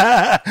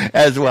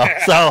as well.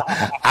 So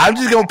I'm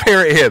just gonna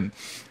parrot him.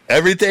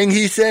 Everything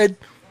he said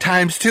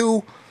times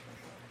 2,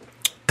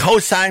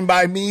 co-signed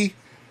by me.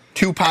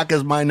 Tupac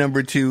is my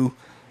number 2.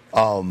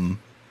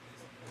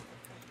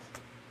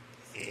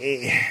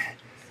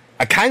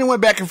 I kind of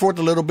went back and forth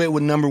a little bit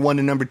with number 1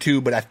 and number 2,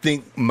 but I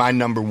think my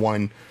number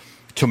 1,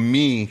 to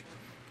me,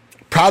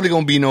 probably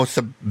going to be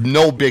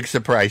no big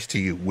surprise to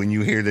you when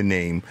you hear the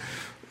name.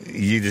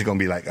 You're just going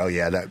to be like, oh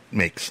yeah, that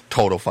makes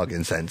total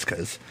fucking sense,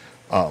 because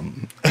but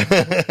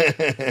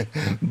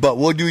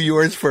we'll do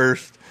yours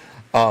first.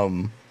 Let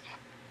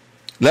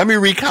me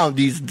recount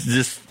these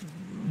just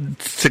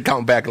to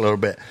count back a little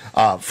bit.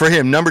 For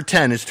him, number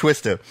 10 is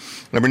Twista.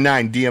 Number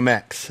 9,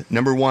 DMX.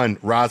 Number 1,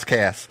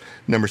 Rozcast.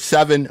 Number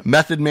 7,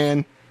 Method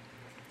Man.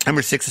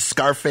 Number 6 is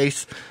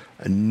Scarface.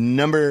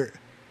 Number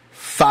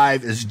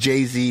 5 is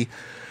Jay-Z.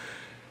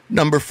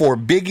 Number 4,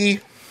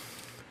 Biggie.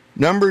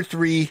 Number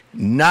 3,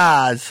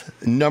 Nas.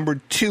 Number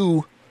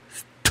 2,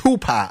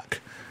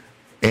 Tupac.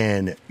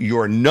 And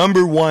your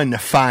number 1,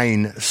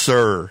 fine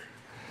sir.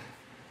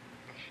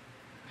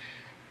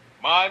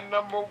 My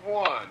number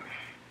 1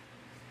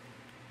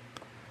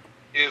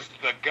 is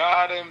the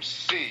God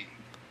MC,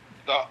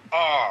 the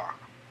R,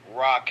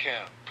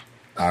 Rakim.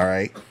 All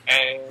right.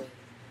 And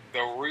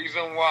the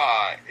reason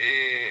why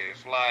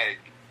is, like,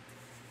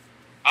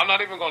 I'm not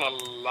even going to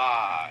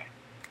lie.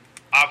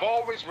 I've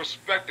always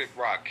respected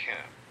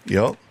Rakim.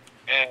 Yep.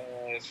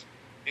 As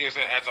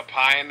a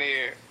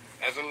pioneer,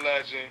 as a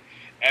legend,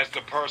 as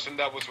the person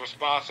that was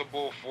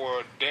responsible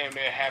for damn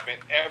near having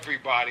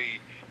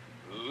everybody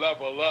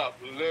level up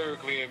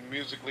lyrically and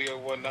musically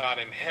and whatnot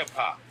in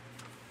hip-hop.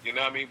 You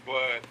know what I mean?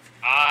 But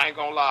I ain't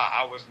gonna lie,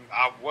 I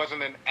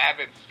wasn't an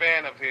avid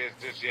fan of his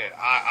just yet.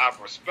 I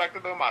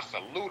respected him, I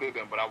saluted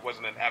him, but I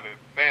wasn't an avid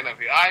fan of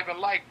his. I even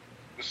liked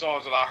the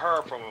songs that I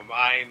heard from him.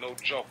 I Ain't No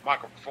Joke,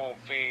 Microphone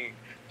Fiend,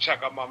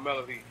 Check Out My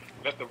Melody,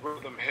 Let the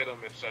Rhythm Hit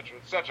Him, etc.,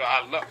 etc.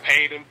 I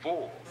Paid in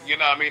Full. You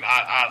know what I mean?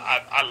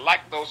 I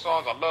like those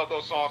songs. I love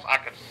those songs. I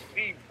could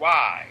see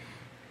why.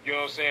 You know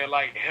what I'm saying?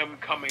 Like him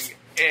coming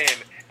in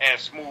as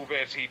smooth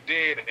as he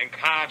did, in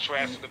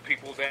contrast to the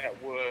people that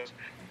was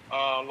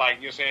like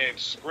you're saying,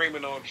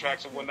 screaming on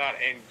tracks and whatnot,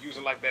 and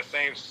using like that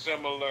same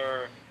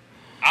similar,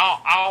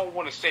 I don't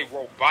want to say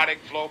robotic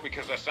flow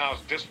because that sounds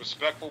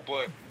disrespectful,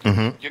 but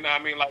you know what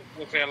I mean, like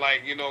you're saying,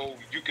 like, you know,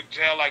 you could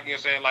tell, like you're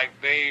saying, like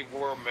they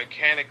were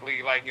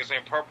mechanically, like you're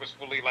saying,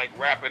 purposefully, like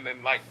rapping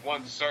in like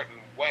one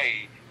certain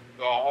way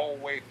the whole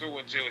way through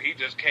until he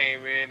just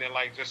came in and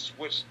like just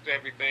switched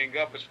everything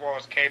up as far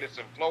as cadence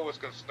and flow is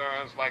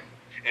concerned, like,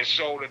 and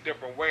showed a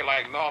different way,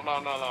 like, no,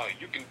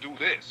 you can do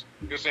this.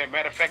 You're saying,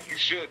 matter of fact, you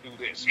should do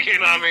this. You know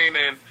what I mean?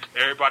 And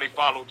everybody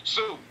followed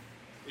suit.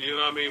 You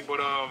know what I mean?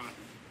 But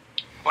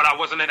I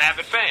wasn't an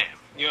avid fan.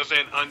 You know what I'm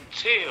saying?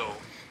 Until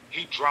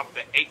he dropped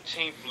the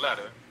 18th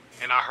letter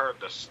and I heard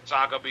the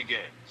saga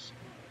begins.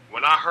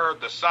 When I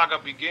heard the saga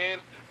begin,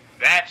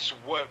 that's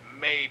what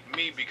made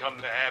me become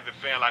the avid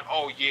fan. Like,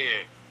 oh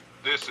yeah,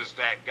 this is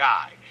that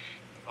guy.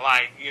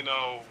 Like, you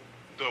know,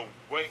 the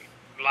way,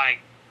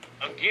 like,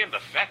 again, the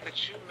fact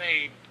that you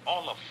made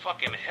all the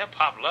fucking hip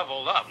hop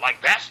level up,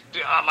 like that's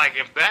like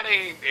if that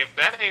ain't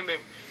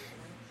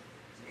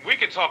we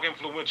can talk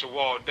influential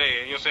all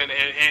day, and you're saying,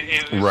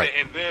 and right.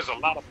 And there's a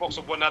lot of folks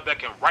and whatnot that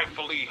can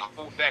rightfully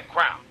hold that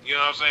crown. You know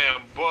what I'm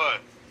saying?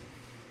 But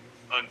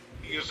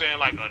you're saying,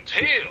 like,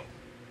 until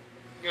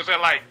you're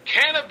saying, like,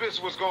 Cannabis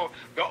was going.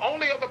 The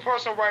only other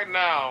person right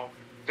now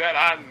that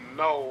I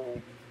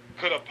know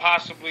could have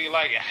possibly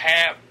like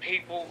have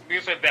people.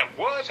 You said that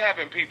was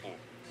having people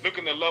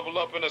looking to level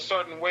up in a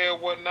certain way or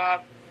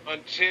whatnot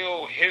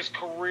until his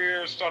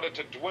career started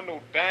to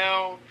dwindle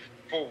down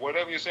for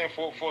whatever you're saying,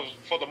 for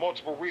the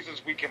multiple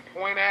reasons we can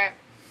point at,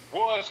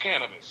 was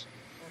Cannabis.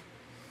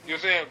 You're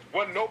saying,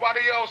 wasn't nobody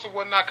else or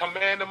whatnot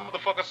commanding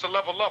motherfuckers to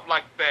level up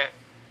like that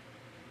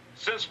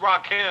since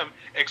Rakim,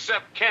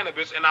 except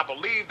Cannabis, and I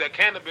believe that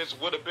Cannabis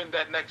would have been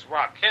that next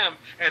Rakim,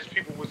 as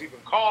people was even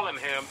calling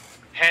him,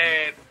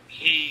 had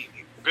he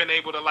been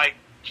able to like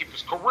keep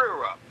his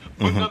career up.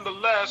 But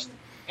nonetheless,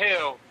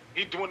 hell,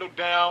 he dwindled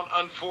down,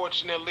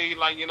 unfortunately,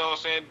 like, you know what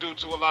I'm saying, due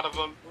to a lot of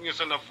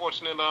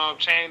unfortunate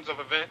chains of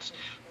events,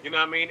 you know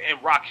what I mean? And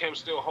Rakim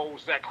still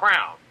holds that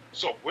crown.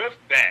 So with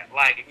that,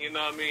 like, you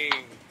know what I mean,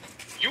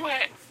 you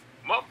had,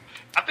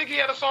 I think he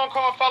had a song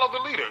called Follow the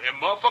Leader,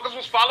 and motherfuckers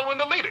was following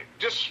the leader,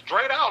 just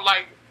straight out,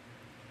 like,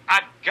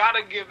 I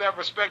gotta give that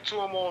respect to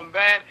him on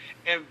that.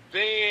 And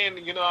then,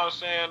 you know what I'm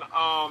saying,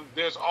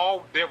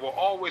 there will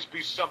always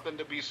be something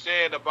to be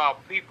said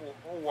about people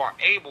who are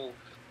able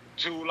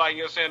to, like,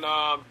 you know what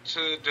I'm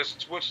saying, to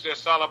just switch their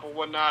style up or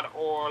whatnot,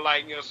 or,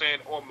 like, you know what I'm saying,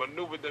 or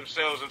maneuver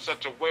themselves in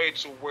such a way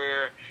to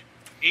where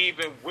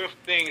even with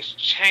things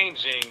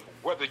changing,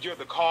 whether you're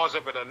the cause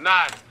of it or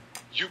not,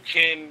 you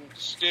can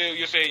still,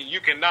 you're saying, you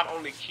can not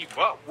only keep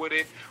up with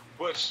it,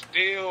 but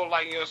still,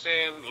 like, you know what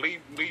I'm saying,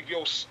 leave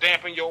your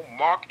stamp and your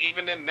mark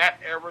even in that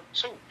era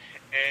too.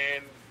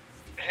 And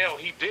hell,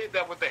 he did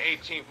that with the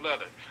 18th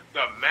letter.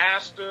 The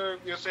master,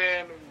 you're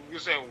saying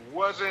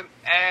wasn't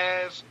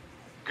as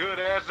good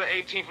as the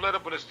 18th letter,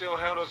 but it still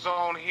held its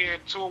own here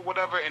too, or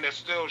whatever, and it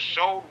still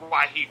showed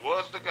why he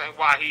is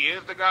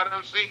the God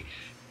MC.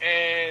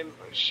 And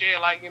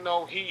shit, like, you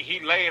know, he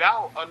laid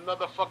out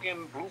another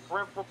fucking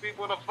blueprint for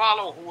people to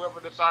follow, whoever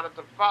decided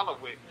to follow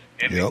it.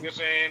 And then you're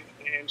saying,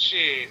 and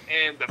shit,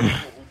 and the people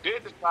who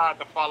did decide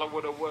to follow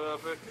it or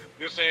whatever,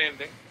 you're saying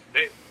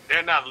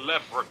they're not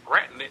left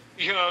regretting it.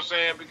 You know what I'm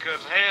saying?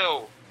 Because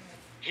hell,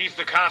 he's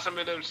the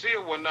consummate MC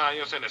or whatnot, you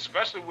know what I'm saying?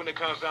 Especially when it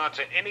comes down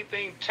to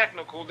anything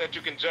technical that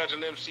you can judge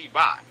an MC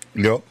by.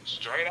 Yep.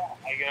 Straight out.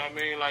 Like, you know what I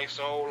mean? Like,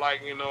 so,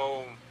 like, you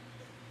know,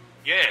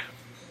 yeah,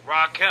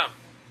 Rakim,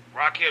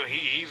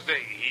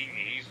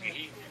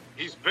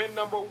 he's been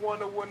number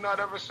one or whatnot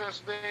ever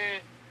since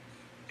then,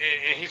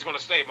 and he's gonna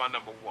stay my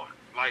number one.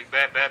 Like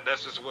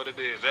that's just what it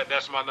is.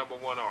 That's my number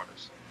one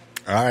artist.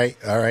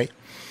 All right.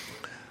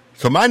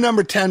 So my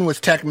number 10 was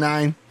Tech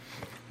 9.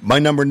 My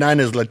number 9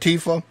 is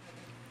Latifah.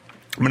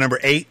 My number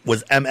 8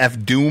 was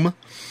MF Doom.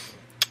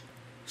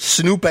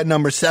 Snoop at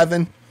number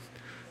 7.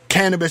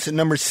 Cannabis at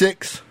number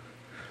 6.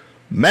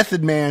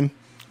 Method Man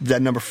is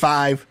at number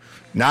 5.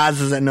 Nas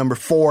is at number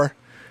 4.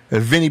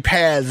 Vinny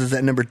Paz is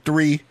at number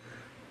 3.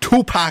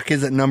 Tupac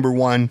is at number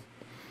 1.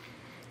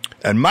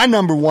 And my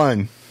number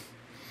 1,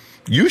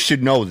 you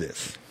should know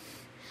this.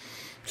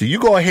 So you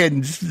go ahead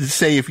and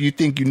say if you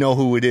think you know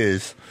who it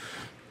is.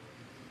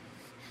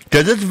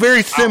 Because it's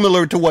very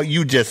similar to what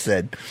you just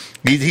said.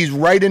 He's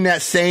right in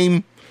that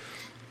same,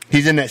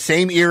 he's in that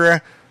same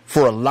era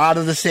for a lot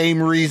of the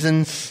same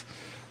reasons,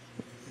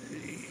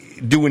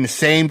 doing the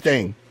same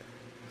thing.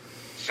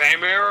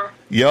 Same era?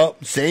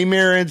 Yup, same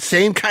era,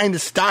 same kind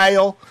of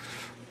style,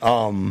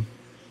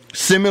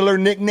 similar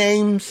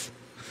nicknames.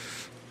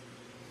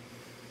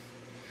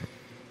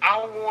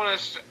 I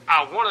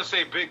want to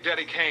say Big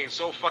Daddy Kane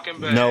so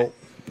fucking bad.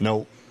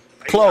 No.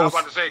 Close. I was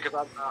about to say,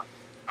 because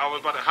I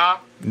was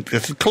about to,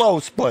 It's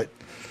close, but.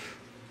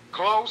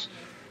 Close?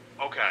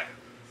 Okay.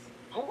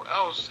 Who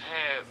else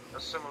had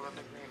a similar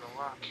nickname to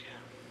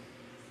Rakim?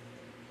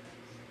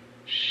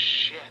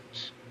 Shit.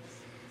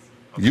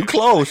 Okay, You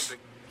close.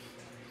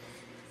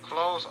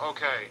 Close?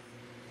 Okay.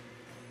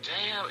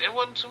 Damn, it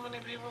wasn't too many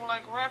people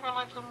like rapping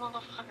like the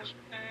motherfuckers,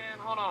 man.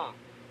 Hold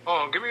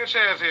on, give me a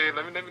chance here.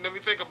 Let me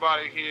think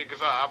about it here,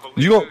 because I believe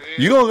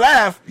you gonna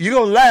laugh. You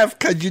gonna laugh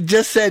because you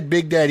just said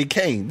Big Daddy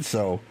Kane.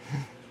 So.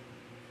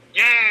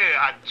 Yeah,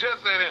 I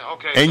just said it.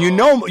 Okay. And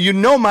so, you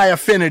know my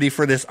affinity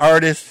for this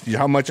artist,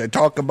 how much I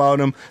talk about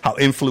him, how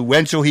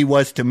influential he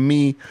was to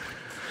me.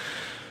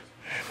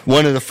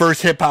 One of the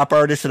first hip hop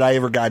artists that I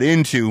ever got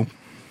into.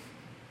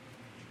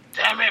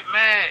 Damn it,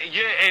 man.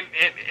 Yeah,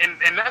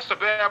 and that's the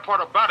bad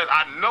part about it.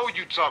 I know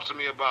you talked to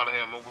me about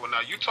him.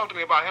 Now, you talked to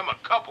me about him a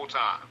couple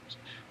times.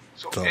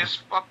 So it's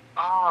fuck.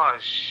 Oh,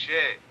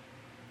 shit.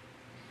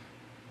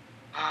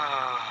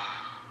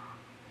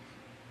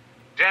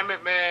 Damn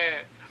it,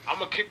 man. I'm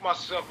going to kick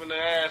myself in the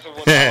ass or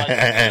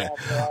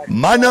whatnot.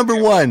 My number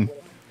 1,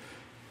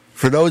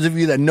 for those of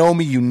you that know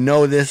me, you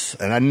know this,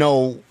 and I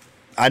know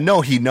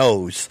he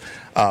knows.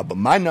 But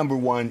my number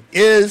 1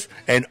 is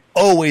and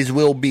always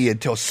will be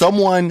until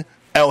someone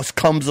else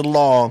comes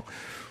along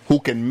who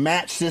can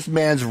match this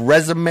man's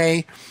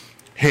resume,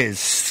 his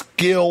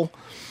skill,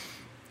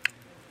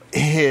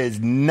 his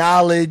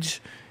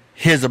knowledge,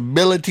 his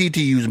ability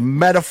to use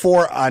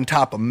metaphor on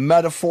top of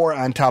metaphor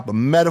on top of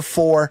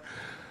metaphor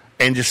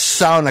and just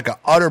sound like an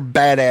utter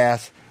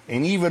badass.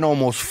 And even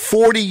almost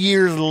 40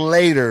 years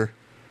later,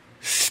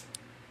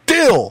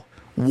 still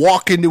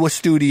walk into a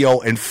studio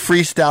and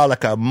freestyle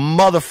like a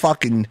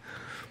motherfucking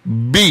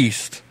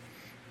beast.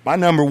 My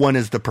number 1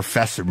 is the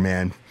Professor,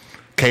 man.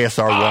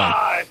 KSR1.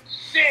 Ah,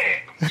 shit.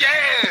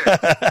 Yeah.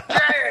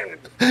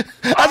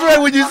 That's right.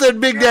 When you said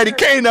Big Daddy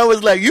Kane, I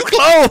was like, you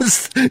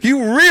close.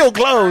 You real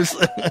close.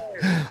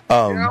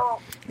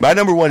 My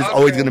number 1 is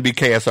always going to be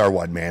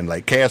KSR1, man.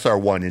 Like,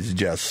 KSR1 is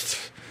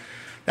just,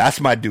 that's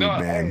my dude,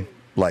 man.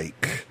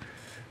 Like,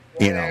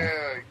 I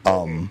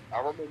remember.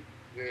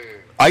 Yeah.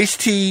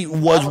 Ice-T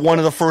was one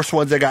of the first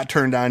ones that got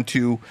turned on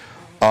to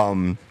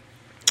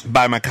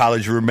by my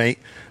college roommate.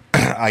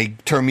 I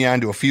turned me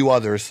on to a few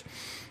others,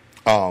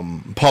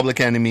 Public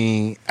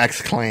Enemy,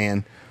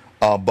 X-Clan,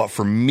 but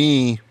for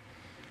me,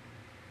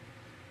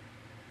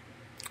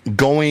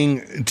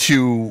 going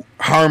to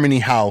Harmony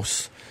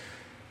House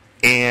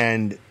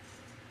and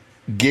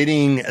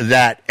getting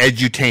that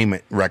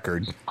edutainment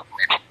record,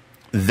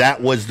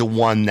 that was the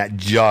one that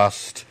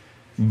just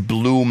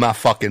blew my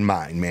fucking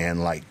mind, man.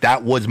 Like,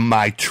 that was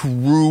my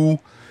true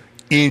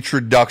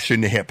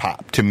introduction to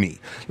hip-hop to me.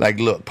 Like,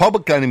 look,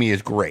 Public Enemy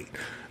is great.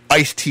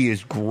 Ice-T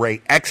is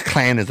great.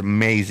 X-Clan is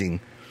amazing.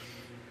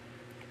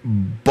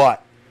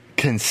 But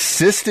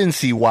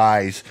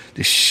consistency-wise,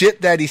 the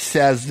shit that he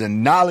says, the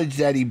knowledge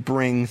that he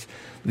brings,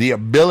 the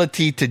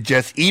ability to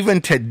just, even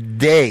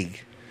today,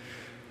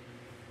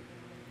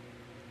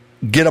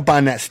 get up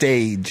on that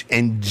stage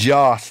and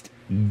just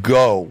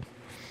go.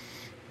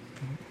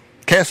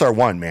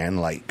 KSR1, man,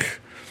 like,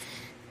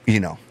 you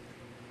know,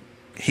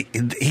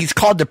 he's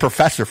called the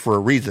professor for a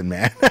reason,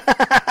 man.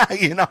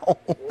 You know?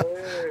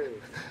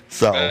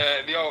 So.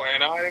 Yo,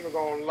 and I ain't even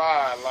gonna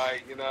lie,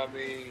 like, you know what I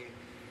mean?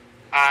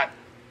 I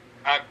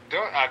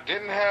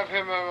didn't have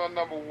him as my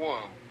number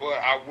one, but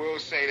I will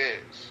say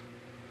this.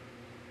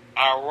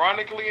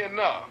 Ironically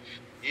enough,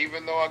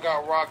 even though I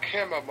got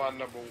Rakim at my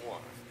number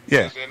one,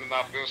 yeah, and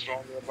I feel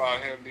strongly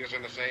about him just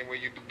in the same way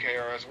you do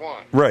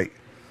KRS-One. Right.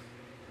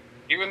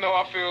 Even though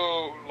I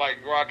feel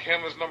like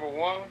Rakim is number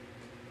one,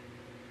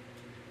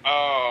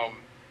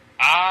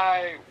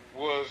 I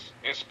was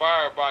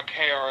inspired by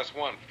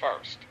KRS-One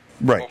first,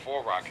 right,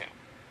 before Rakim.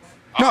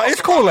 No,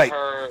 it's cool. Like,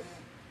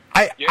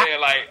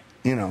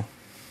 you know.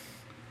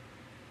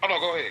 Oh no,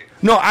 go ahead.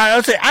 No,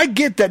 I'll say I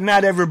get that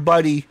not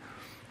everybody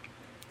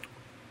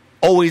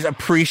always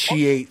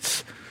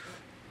appreciates,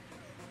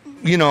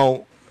 you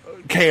know,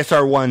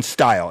 KSR1's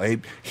style.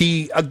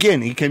 He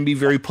can be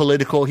very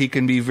political. He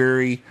can be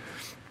very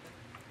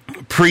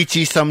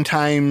preachy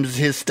sometimes.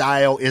 His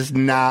style is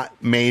not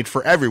made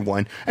for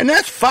everyone, and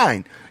that's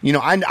fine. You know,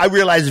 I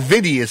realize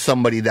Vinny is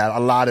somebody that a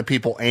lot of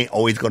people ain't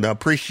always going to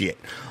appreciate.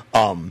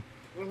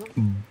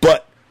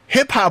 But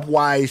hip-hop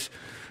wise,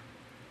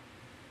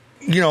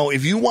 you know,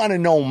 if you want to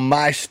know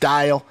my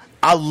style,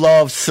 I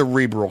love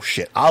cerebral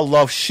shit. I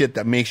love shit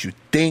that makes you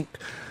think.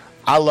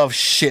 I love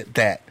shit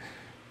that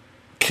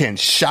can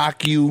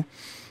shock you.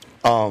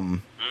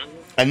 And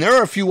there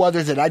are a few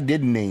others that I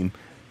didn't name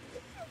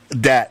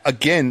that,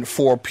 again,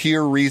 for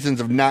pure reasons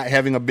of not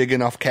having a big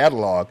enough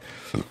catalog.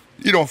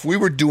 You know, if we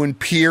were doing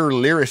pure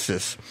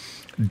lyricists,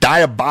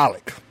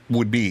 Diabolic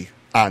would be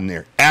on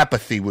there.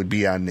 Apathy would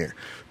be on there.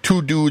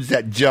 Two dudes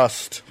that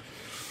just,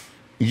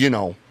 you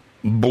know,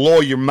 blow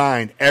your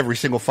mind every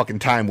single fucking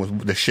time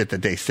with the shit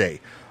that they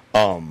say.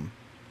 You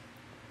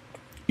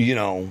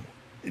know,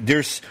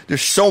 there's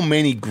so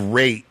many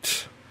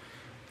great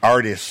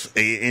artists,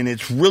 and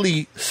it's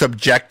really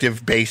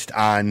subjective based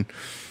on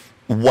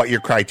what your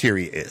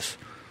criteria is.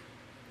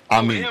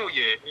 I mean, hell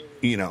yeah.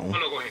 You know,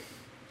 no, go ahead.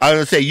 I was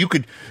gonna say you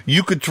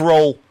could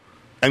throw.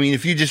 I mean,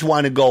 if you just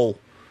want to go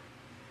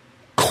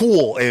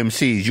cool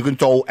MCs, you can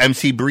throw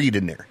MC Breed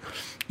in there.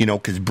 You know,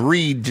 because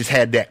Breed just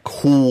had that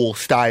cool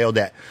style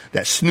that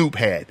Snoop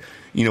had.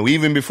 You know,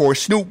 even before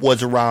Snoop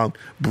was around,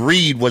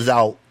 Breed was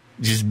out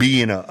just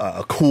being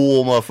a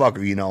cool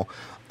motherfucker, you know.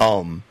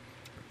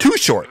 Too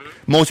Short.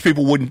 Most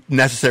people wouldn't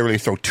necessarily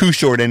throw Too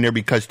Short in there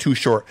because Too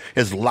Short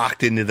is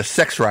locked into the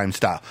sex rhyme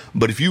style.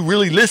 But if you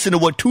really listen to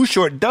what Too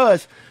Short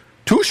does,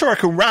 Too Short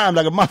can rhyme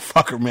like a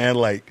motherfucker, man.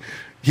 Like,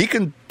 he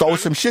can throw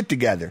some shit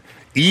together.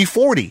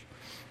 E40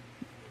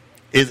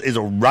 is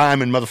a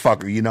rhyming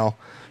motherfucker, you know.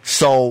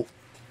 So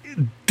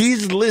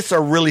these lists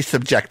are really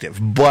subjective,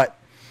 but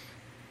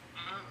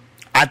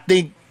I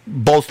think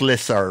both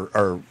lists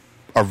are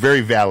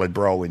very valid,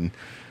 bro. And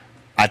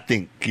I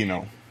think, you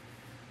know,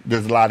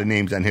 there's a lot of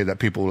names on here that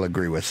people will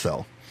agree with.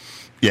 So,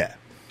 yeah.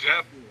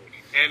 Definitely.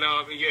 And,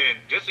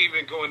 just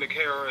even going to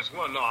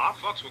KRS-One, no, I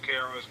fucks with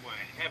KRS-One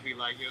heavy.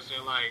 Like, you know what I'm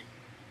saying? Like,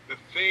 the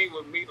thing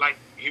with me, like,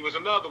 he was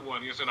another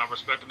one. You know what I'm saying? I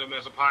respected him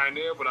as a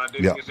pioneer, but I didn't,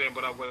 you know what I'm saying?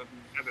 But I wasn't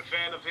as a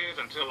fan of his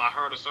until I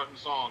heard a certain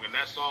song, and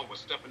that song was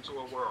Step Into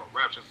a World,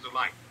 Rapture's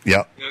Delight.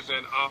 Yep. You know what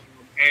I'm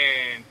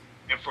saying?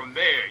 And from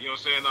there, you know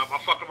what I'm saying? I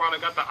fucked around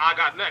and got the I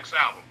Got Next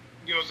album.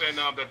 You know what I'm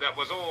saying? That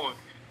was on. You know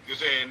what I'm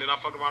saying? And then I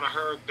fucked around and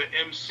heard the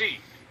MC.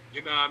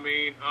 You know what I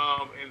mean?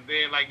 And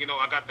then, like, you know,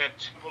 I got that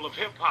Temple of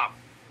Hip Hop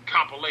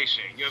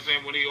compilation. You know what I'm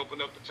saying? When he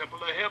opened up the Temple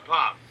of Hip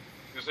Hop.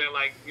 You know what I'm saying?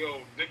 Like, you know,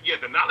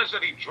 the knowledge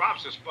that he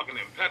drops is fucking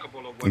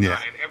impeccable or whatnot.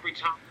 Yeah. And every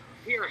time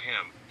I hear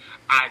him,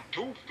 I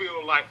do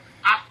feel like,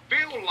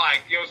 you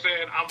know what I'm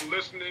saying, I'm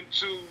listening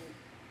to, you know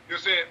what I'm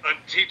saying, a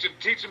teacher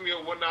teaching me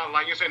or whatnot.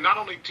 Like, you know what I'm saying, not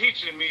only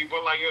teaching me,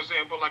 but like, you know what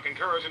I'm saying, but like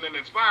encouraging and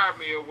inspiring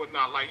me or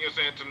whatnot. Like, you know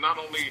what I'm saying, to not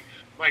only,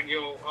 like, you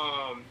know,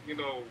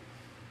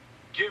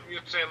 give, you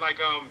know what I'm saying,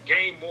 like,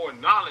 gain more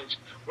knowledge,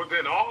 but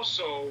then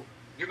also,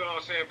 you know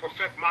what I'm saying,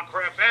 perfect my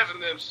craft as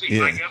an MC.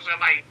 Yeah. Like, you know what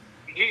I'm saying, like,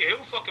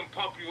 he'll fucking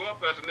pump you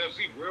up as an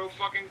MC real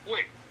fucking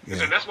quick. You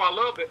know, that's why I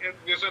love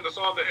the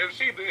song, the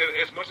MC,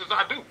 as much as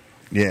I do.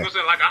 Yeah. You know what I'm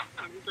saying? Like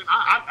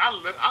I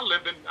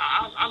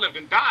lived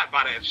and died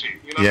by that shit.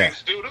 You know what I mean?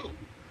 Still do.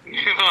 You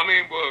know what I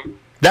mean? But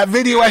that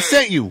video I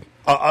sent you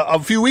a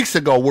few weeks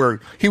ago where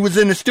he was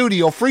in the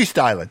studio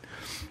freestyling,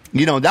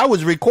 you know, that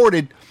was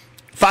recorded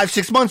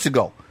 5-6 months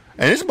ago.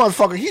 And this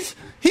motherfucker, he's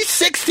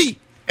 60.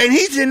 And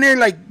he's in there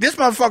like, this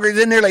motherfucker is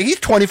in there like he's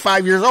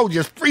 25 years old,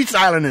 just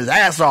freestyling his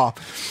ass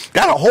off.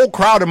 Got a whole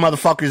crowd of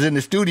motherfuckers in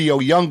the studio,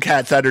 young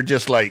cats that are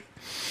just like,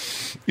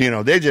 you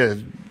know, they're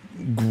just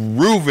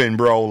grooving,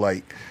 bro.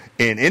 Like,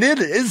 and it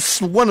is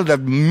one of the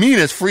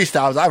meanest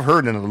freestyles I've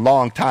heard in a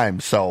long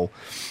time. So,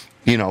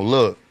 you know,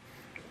 look,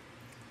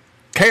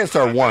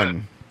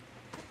 KSR1,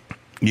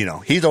 you know,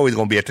 he's always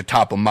going to be at the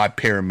top of my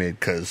pyramid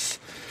because,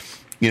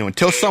 you know,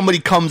 until somebody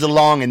comes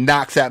along and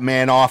knocks that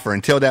man off or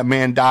until that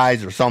man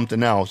dies or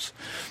something else,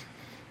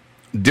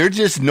 there's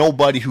just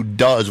nobody who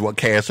does what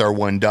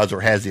KSR1 does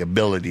or has the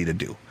ability to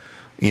do.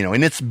 You know,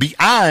 and it's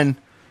beyond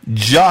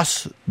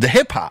just the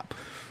hip hop.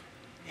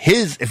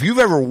 If you've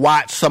ever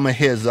watched some of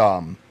his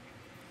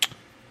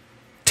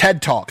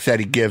TED Talks that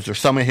he gives or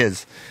some of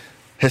his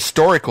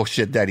historical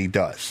shit that he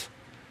does,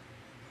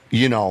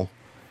 you know,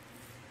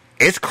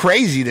 it's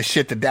crazy the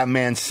shit that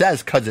man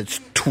says because it's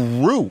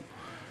true.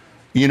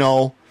 You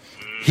know,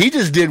 he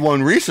just did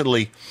one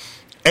recently,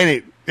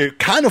 and it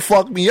kind of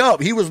fucked me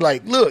up. He was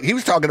like, look, he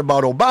was talking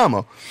about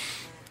Obama,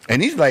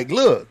 and he's like,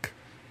 look,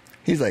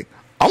 he's like,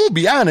 I'm going to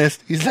be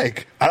honest. He's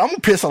like, I'm going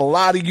to piss a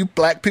lot of you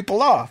black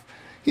people off.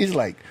 He's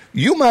like,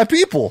 you my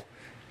people.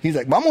 He's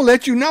like, I'm going to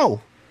let you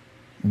know,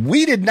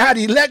 we did not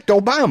elect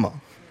Obama.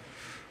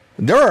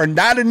 There are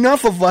not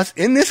enough of us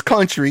in this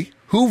country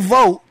who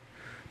vote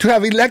to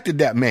have elected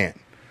that man.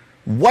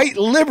 White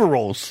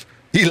liberals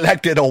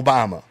elected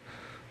Obama.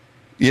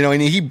 You know,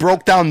 and he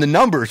broke down the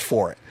numbers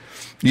for it,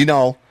 you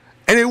know.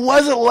 And it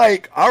wasn't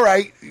like, all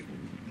right,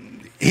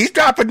 he's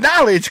dropping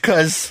knowledge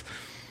because,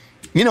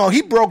 you know,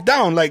 he broke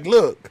down like,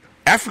 look,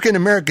 African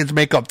Americans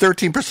make up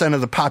 13%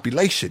 of the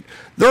population.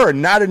 There are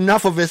not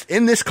enough of us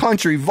in this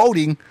country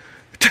voting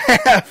to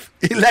have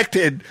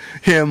elected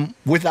him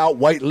without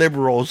white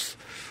liberals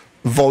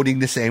voting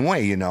the same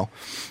way, you know.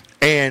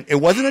 And it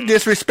wasn't a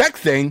disrespect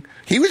thing.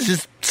 He was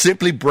just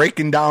simply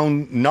breaking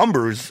down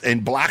numbers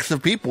and blocks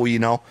of people, you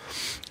know.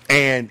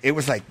 And it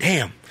was like,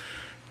 damn,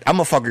 that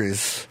motherfucker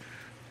is,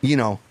 you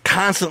know,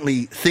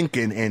 constantly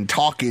thinking and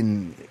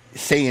talking,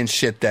 saying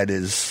shit that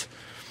is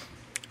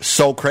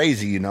so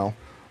crazy, you know.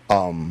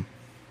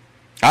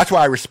 That's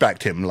why I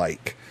respect him,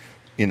 like,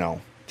 you know,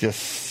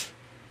 just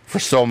for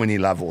so many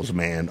levels,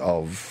 man,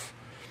 of,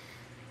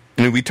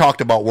 I mean, we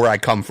talked about where I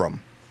come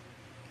from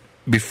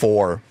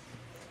before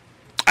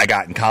I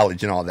got in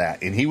college and all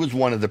that. And he was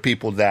one of the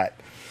people that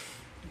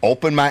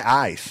opened my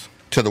eyes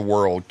to the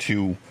world,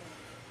 to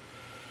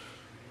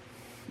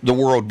the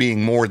world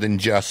being more than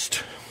just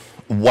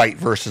white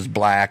versus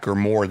black or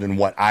more than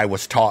what I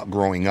was taught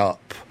growing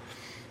up,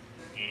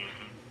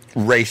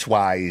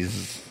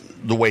 race-wise,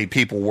 the way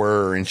people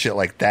were and shit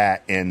like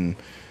that, and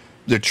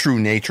the true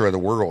nature of the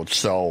world.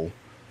 So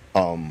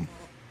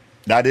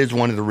that is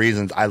one of the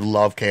reasons I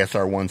love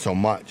KSR1 so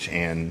much.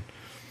 And,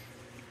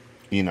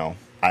 you know,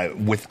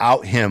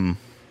 without him,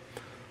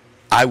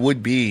 I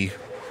would be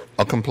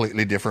a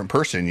completely different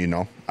person, you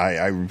know.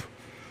 I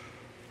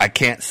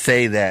can't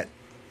say that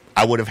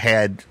I would have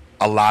had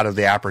a lot of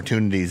the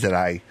opportunities that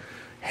I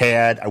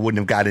had. I wouldn't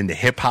have got into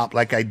hip-hop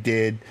like I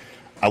did.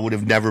 I would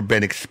have never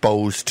been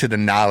exposed to the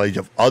knowledge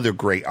of other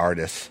great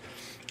artists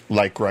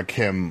like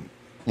Rakim,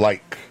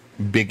 like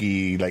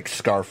Biggie, like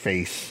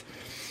Scarface,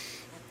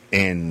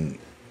 and,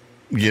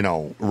 you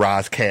know,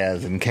 Raz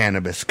Kaz and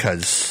Cannabis,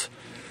 because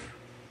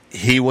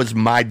he was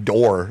my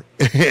door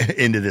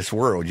into this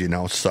world, you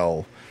know.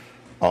 So,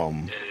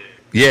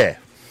 yeah.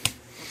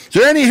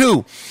 So,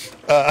 anywho,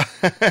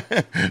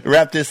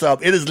 wrap this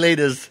up. It is late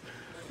as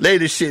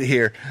shit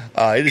here.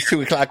 It is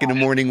 2 o'clock in the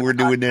morning. We're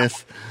doing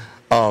this.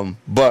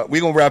 But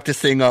we're going to wrap this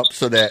thing up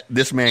so that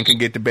this man can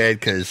get to bed,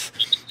 because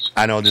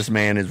I know this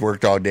man has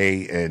worked all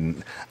day,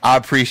 and I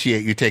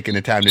appreciate you taking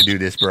the time to do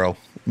this, bro,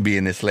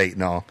 being this late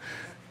and all,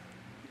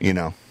 you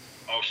know.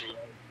 Oh, shoot.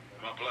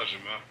 My pleasure,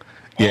 man.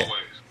 Yeah.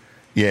 Always.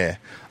 Yeah.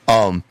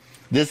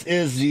 This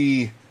is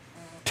the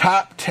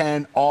top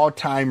 10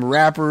 all-time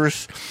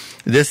rappers.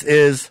 This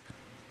is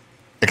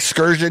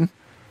Xcursion,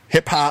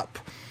 hip-hop.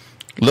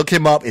 Look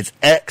him up. It's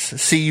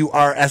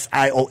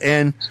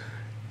Xcursion.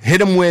 Hit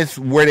them with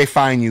where they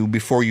find you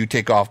before you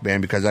take off,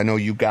 man, because I know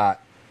you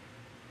got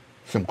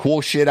some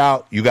cool shit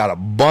out. You got a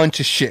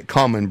bunch of shit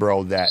coming,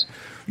 bro, that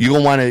you're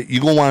going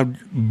to want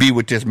to be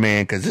with this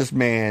man, because this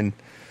man,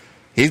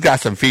 he's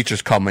got some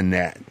features coming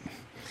that,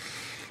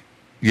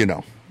 you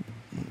know,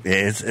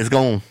 it's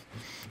going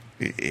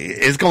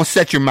to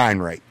set your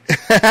mind right.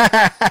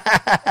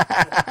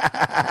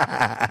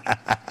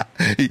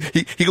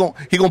 he going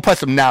to put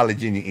some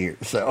knowledge in your ear,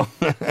 so.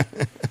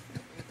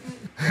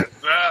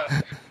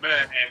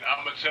 Man, and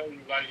I'm going to tell you,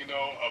 like, you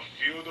know, a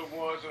few of the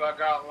ones that I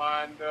got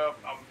lined up,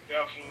 I'm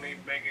definitely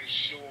making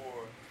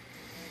sure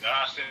that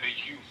I send to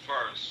you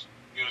first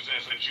You know what I'm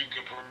saying? So that you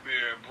can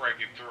premiere and break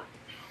it through.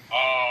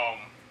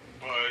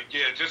 But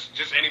yeah,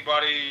 just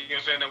anybody, you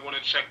know what I'm saying, that want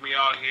to check me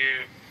out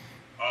here. You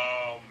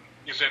know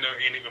what I'm saying,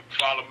 and even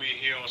follow me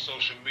here on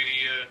social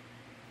media.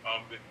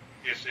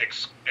 It's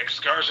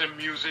Xcursion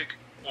Music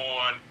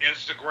on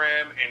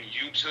Instagram and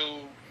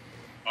YouTube.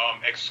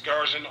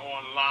 Xcursion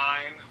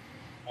Online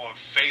on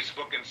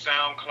Facebook and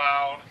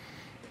SoundCloud.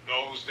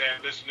 Those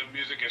that listen to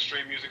music and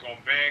stream music on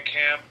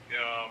Bandcamp,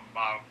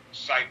 my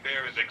site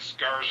there is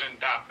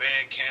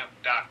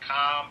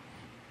excursion.bandcamp.com.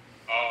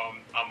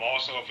 I'm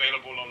also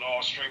available on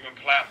all streaming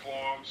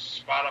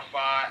platforms: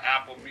 Spotify,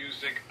 Apple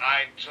Music,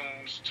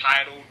 iTunes,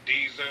 Tidal,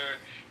 Deezer.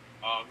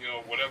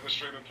 Whatever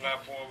streaming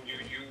platform you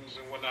use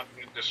and whatnot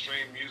to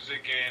stream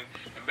music and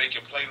make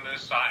your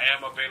playlists, I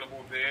am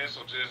available there.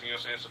 So just, you know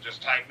what I'm saying, so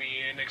just type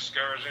me in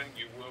Xcursion.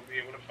 You will be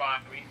able to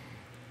find me.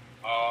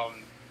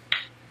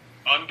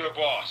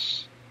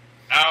 Underboss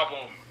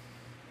album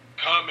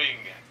coming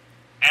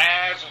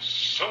as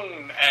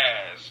soon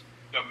as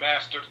the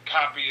mastered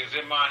copy is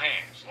in my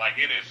hands. Like,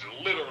 it is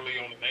literally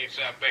on an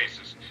ASAP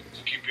basis.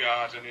 So keep your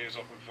eyes and ears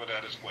open for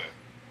that as well.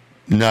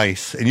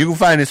 Nice. And you can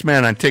find this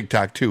man on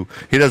TikTok too.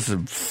 He does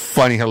some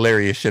funny,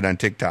 hilarious shit on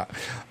TikTok.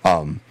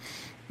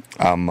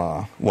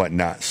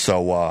 Whatnot.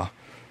 So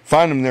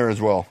find him there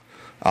as well.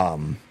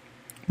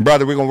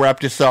 Brother, we're gonna wrap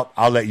this up.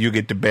 I'll let you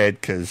get to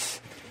bed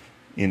because,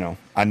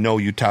 I know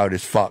you tired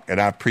as fuck, and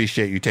I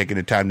appreciate you taking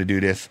the time to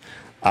do this.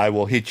 I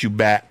will hit you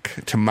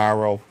back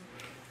tomorrow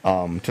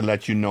to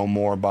let you know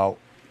more about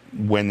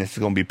when this is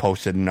gonna be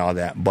posted and all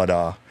that. But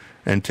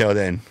until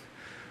then,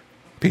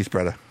 peace,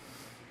 brother.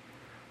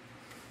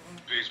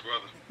 Peace,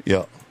 brother.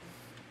 Yeah.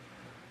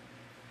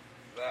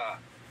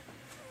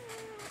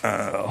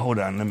 Hold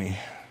on,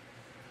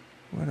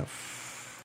 where the